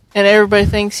school. and everybody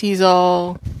thinks he's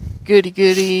all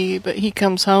goody, but he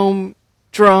comes home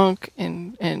drunk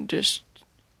and just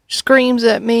screams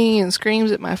at me and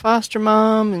screams at my foster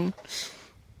mom, and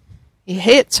he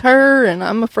hits her, and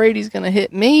I'm afraid he's going to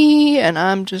hit me, and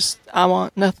I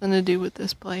want nothing to do with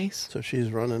this place. So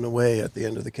she's running away at the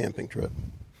end of the camping trip.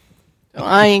 So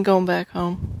I ain't going back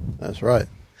home. That's right.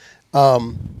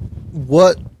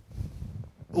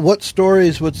 What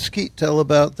stories would Skeet tell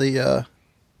about the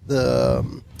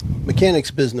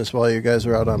mechanics business while you guys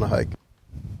are out on a hike?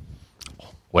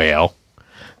 Well,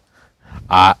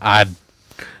 the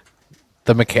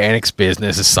mechanics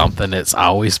business is something that's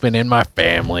always been in my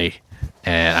family,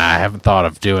 and I haven't thought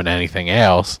of doing anything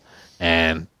else.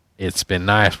 And it's been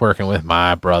nice working with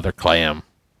my brother Clem.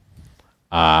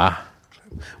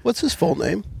 What's his full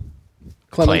name?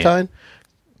 Clementine?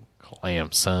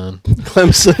 Clem, son.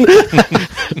 Clemson.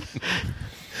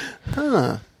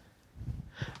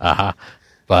 Huh.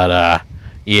 But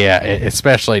yeah,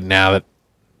 especially now that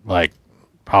like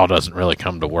Paul doesn't really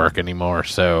come to work anymore.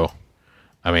 So,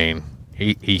 I mean,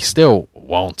 he still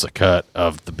wants a cut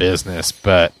of the business,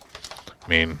 but I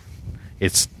mean,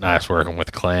 it's nice working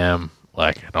with Clem.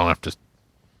 Like, I don't have to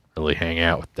really hang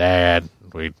out with Dad.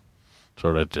 We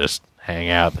sort of just hang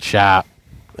out at the shop,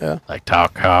 Yeah. like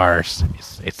talk cars.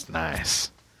 It's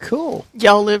nice. Cool.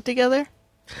 Y'all live together?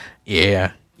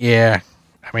 Yeah. I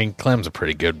mean, Clem's a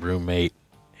pretty good roommate.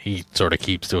 He sort of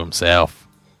keeps to himself.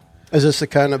 Is this the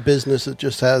kind of business that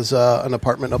just has an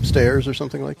apartment upstairs or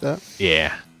something like that?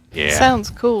 Yeah. Sounds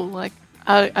cool. Like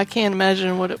I can't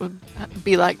imagine what it would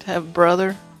be like to have a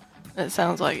brother. It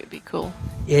sounds like it'd be cool.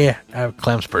 Yeah,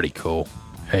 Clem's pretty cool.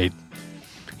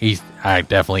 He's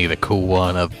definitely the cool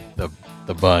one of the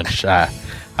bunch. I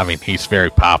mean, he's very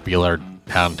popular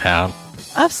downtown.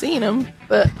 I've seen him,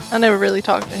 but I never really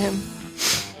talked to him.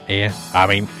 Yeah, I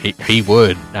mean, he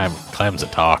would. Clem's a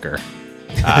talker.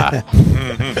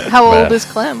 How old is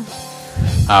Clem?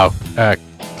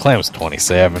 Clem's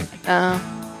 27,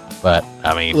 but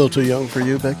I A mean, little too young for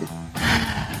you, Becky?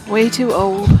 Way too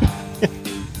old.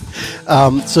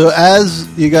 So as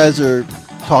you guys are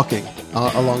talking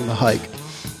along the hike,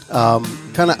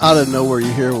 kind of out of nowhere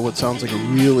you hear what sounds like a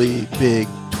really big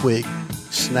twig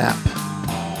snap.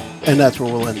 And that's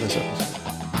where we'll end this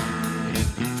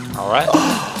episode. All right.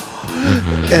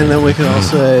 And then we can all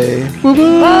say...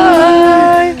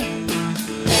 Bye.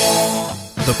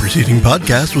 The preceding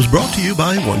podcast was brought to you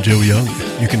by One Joe Young.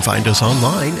 You can find us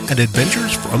online at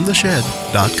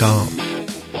adventuresfromtheshed.com.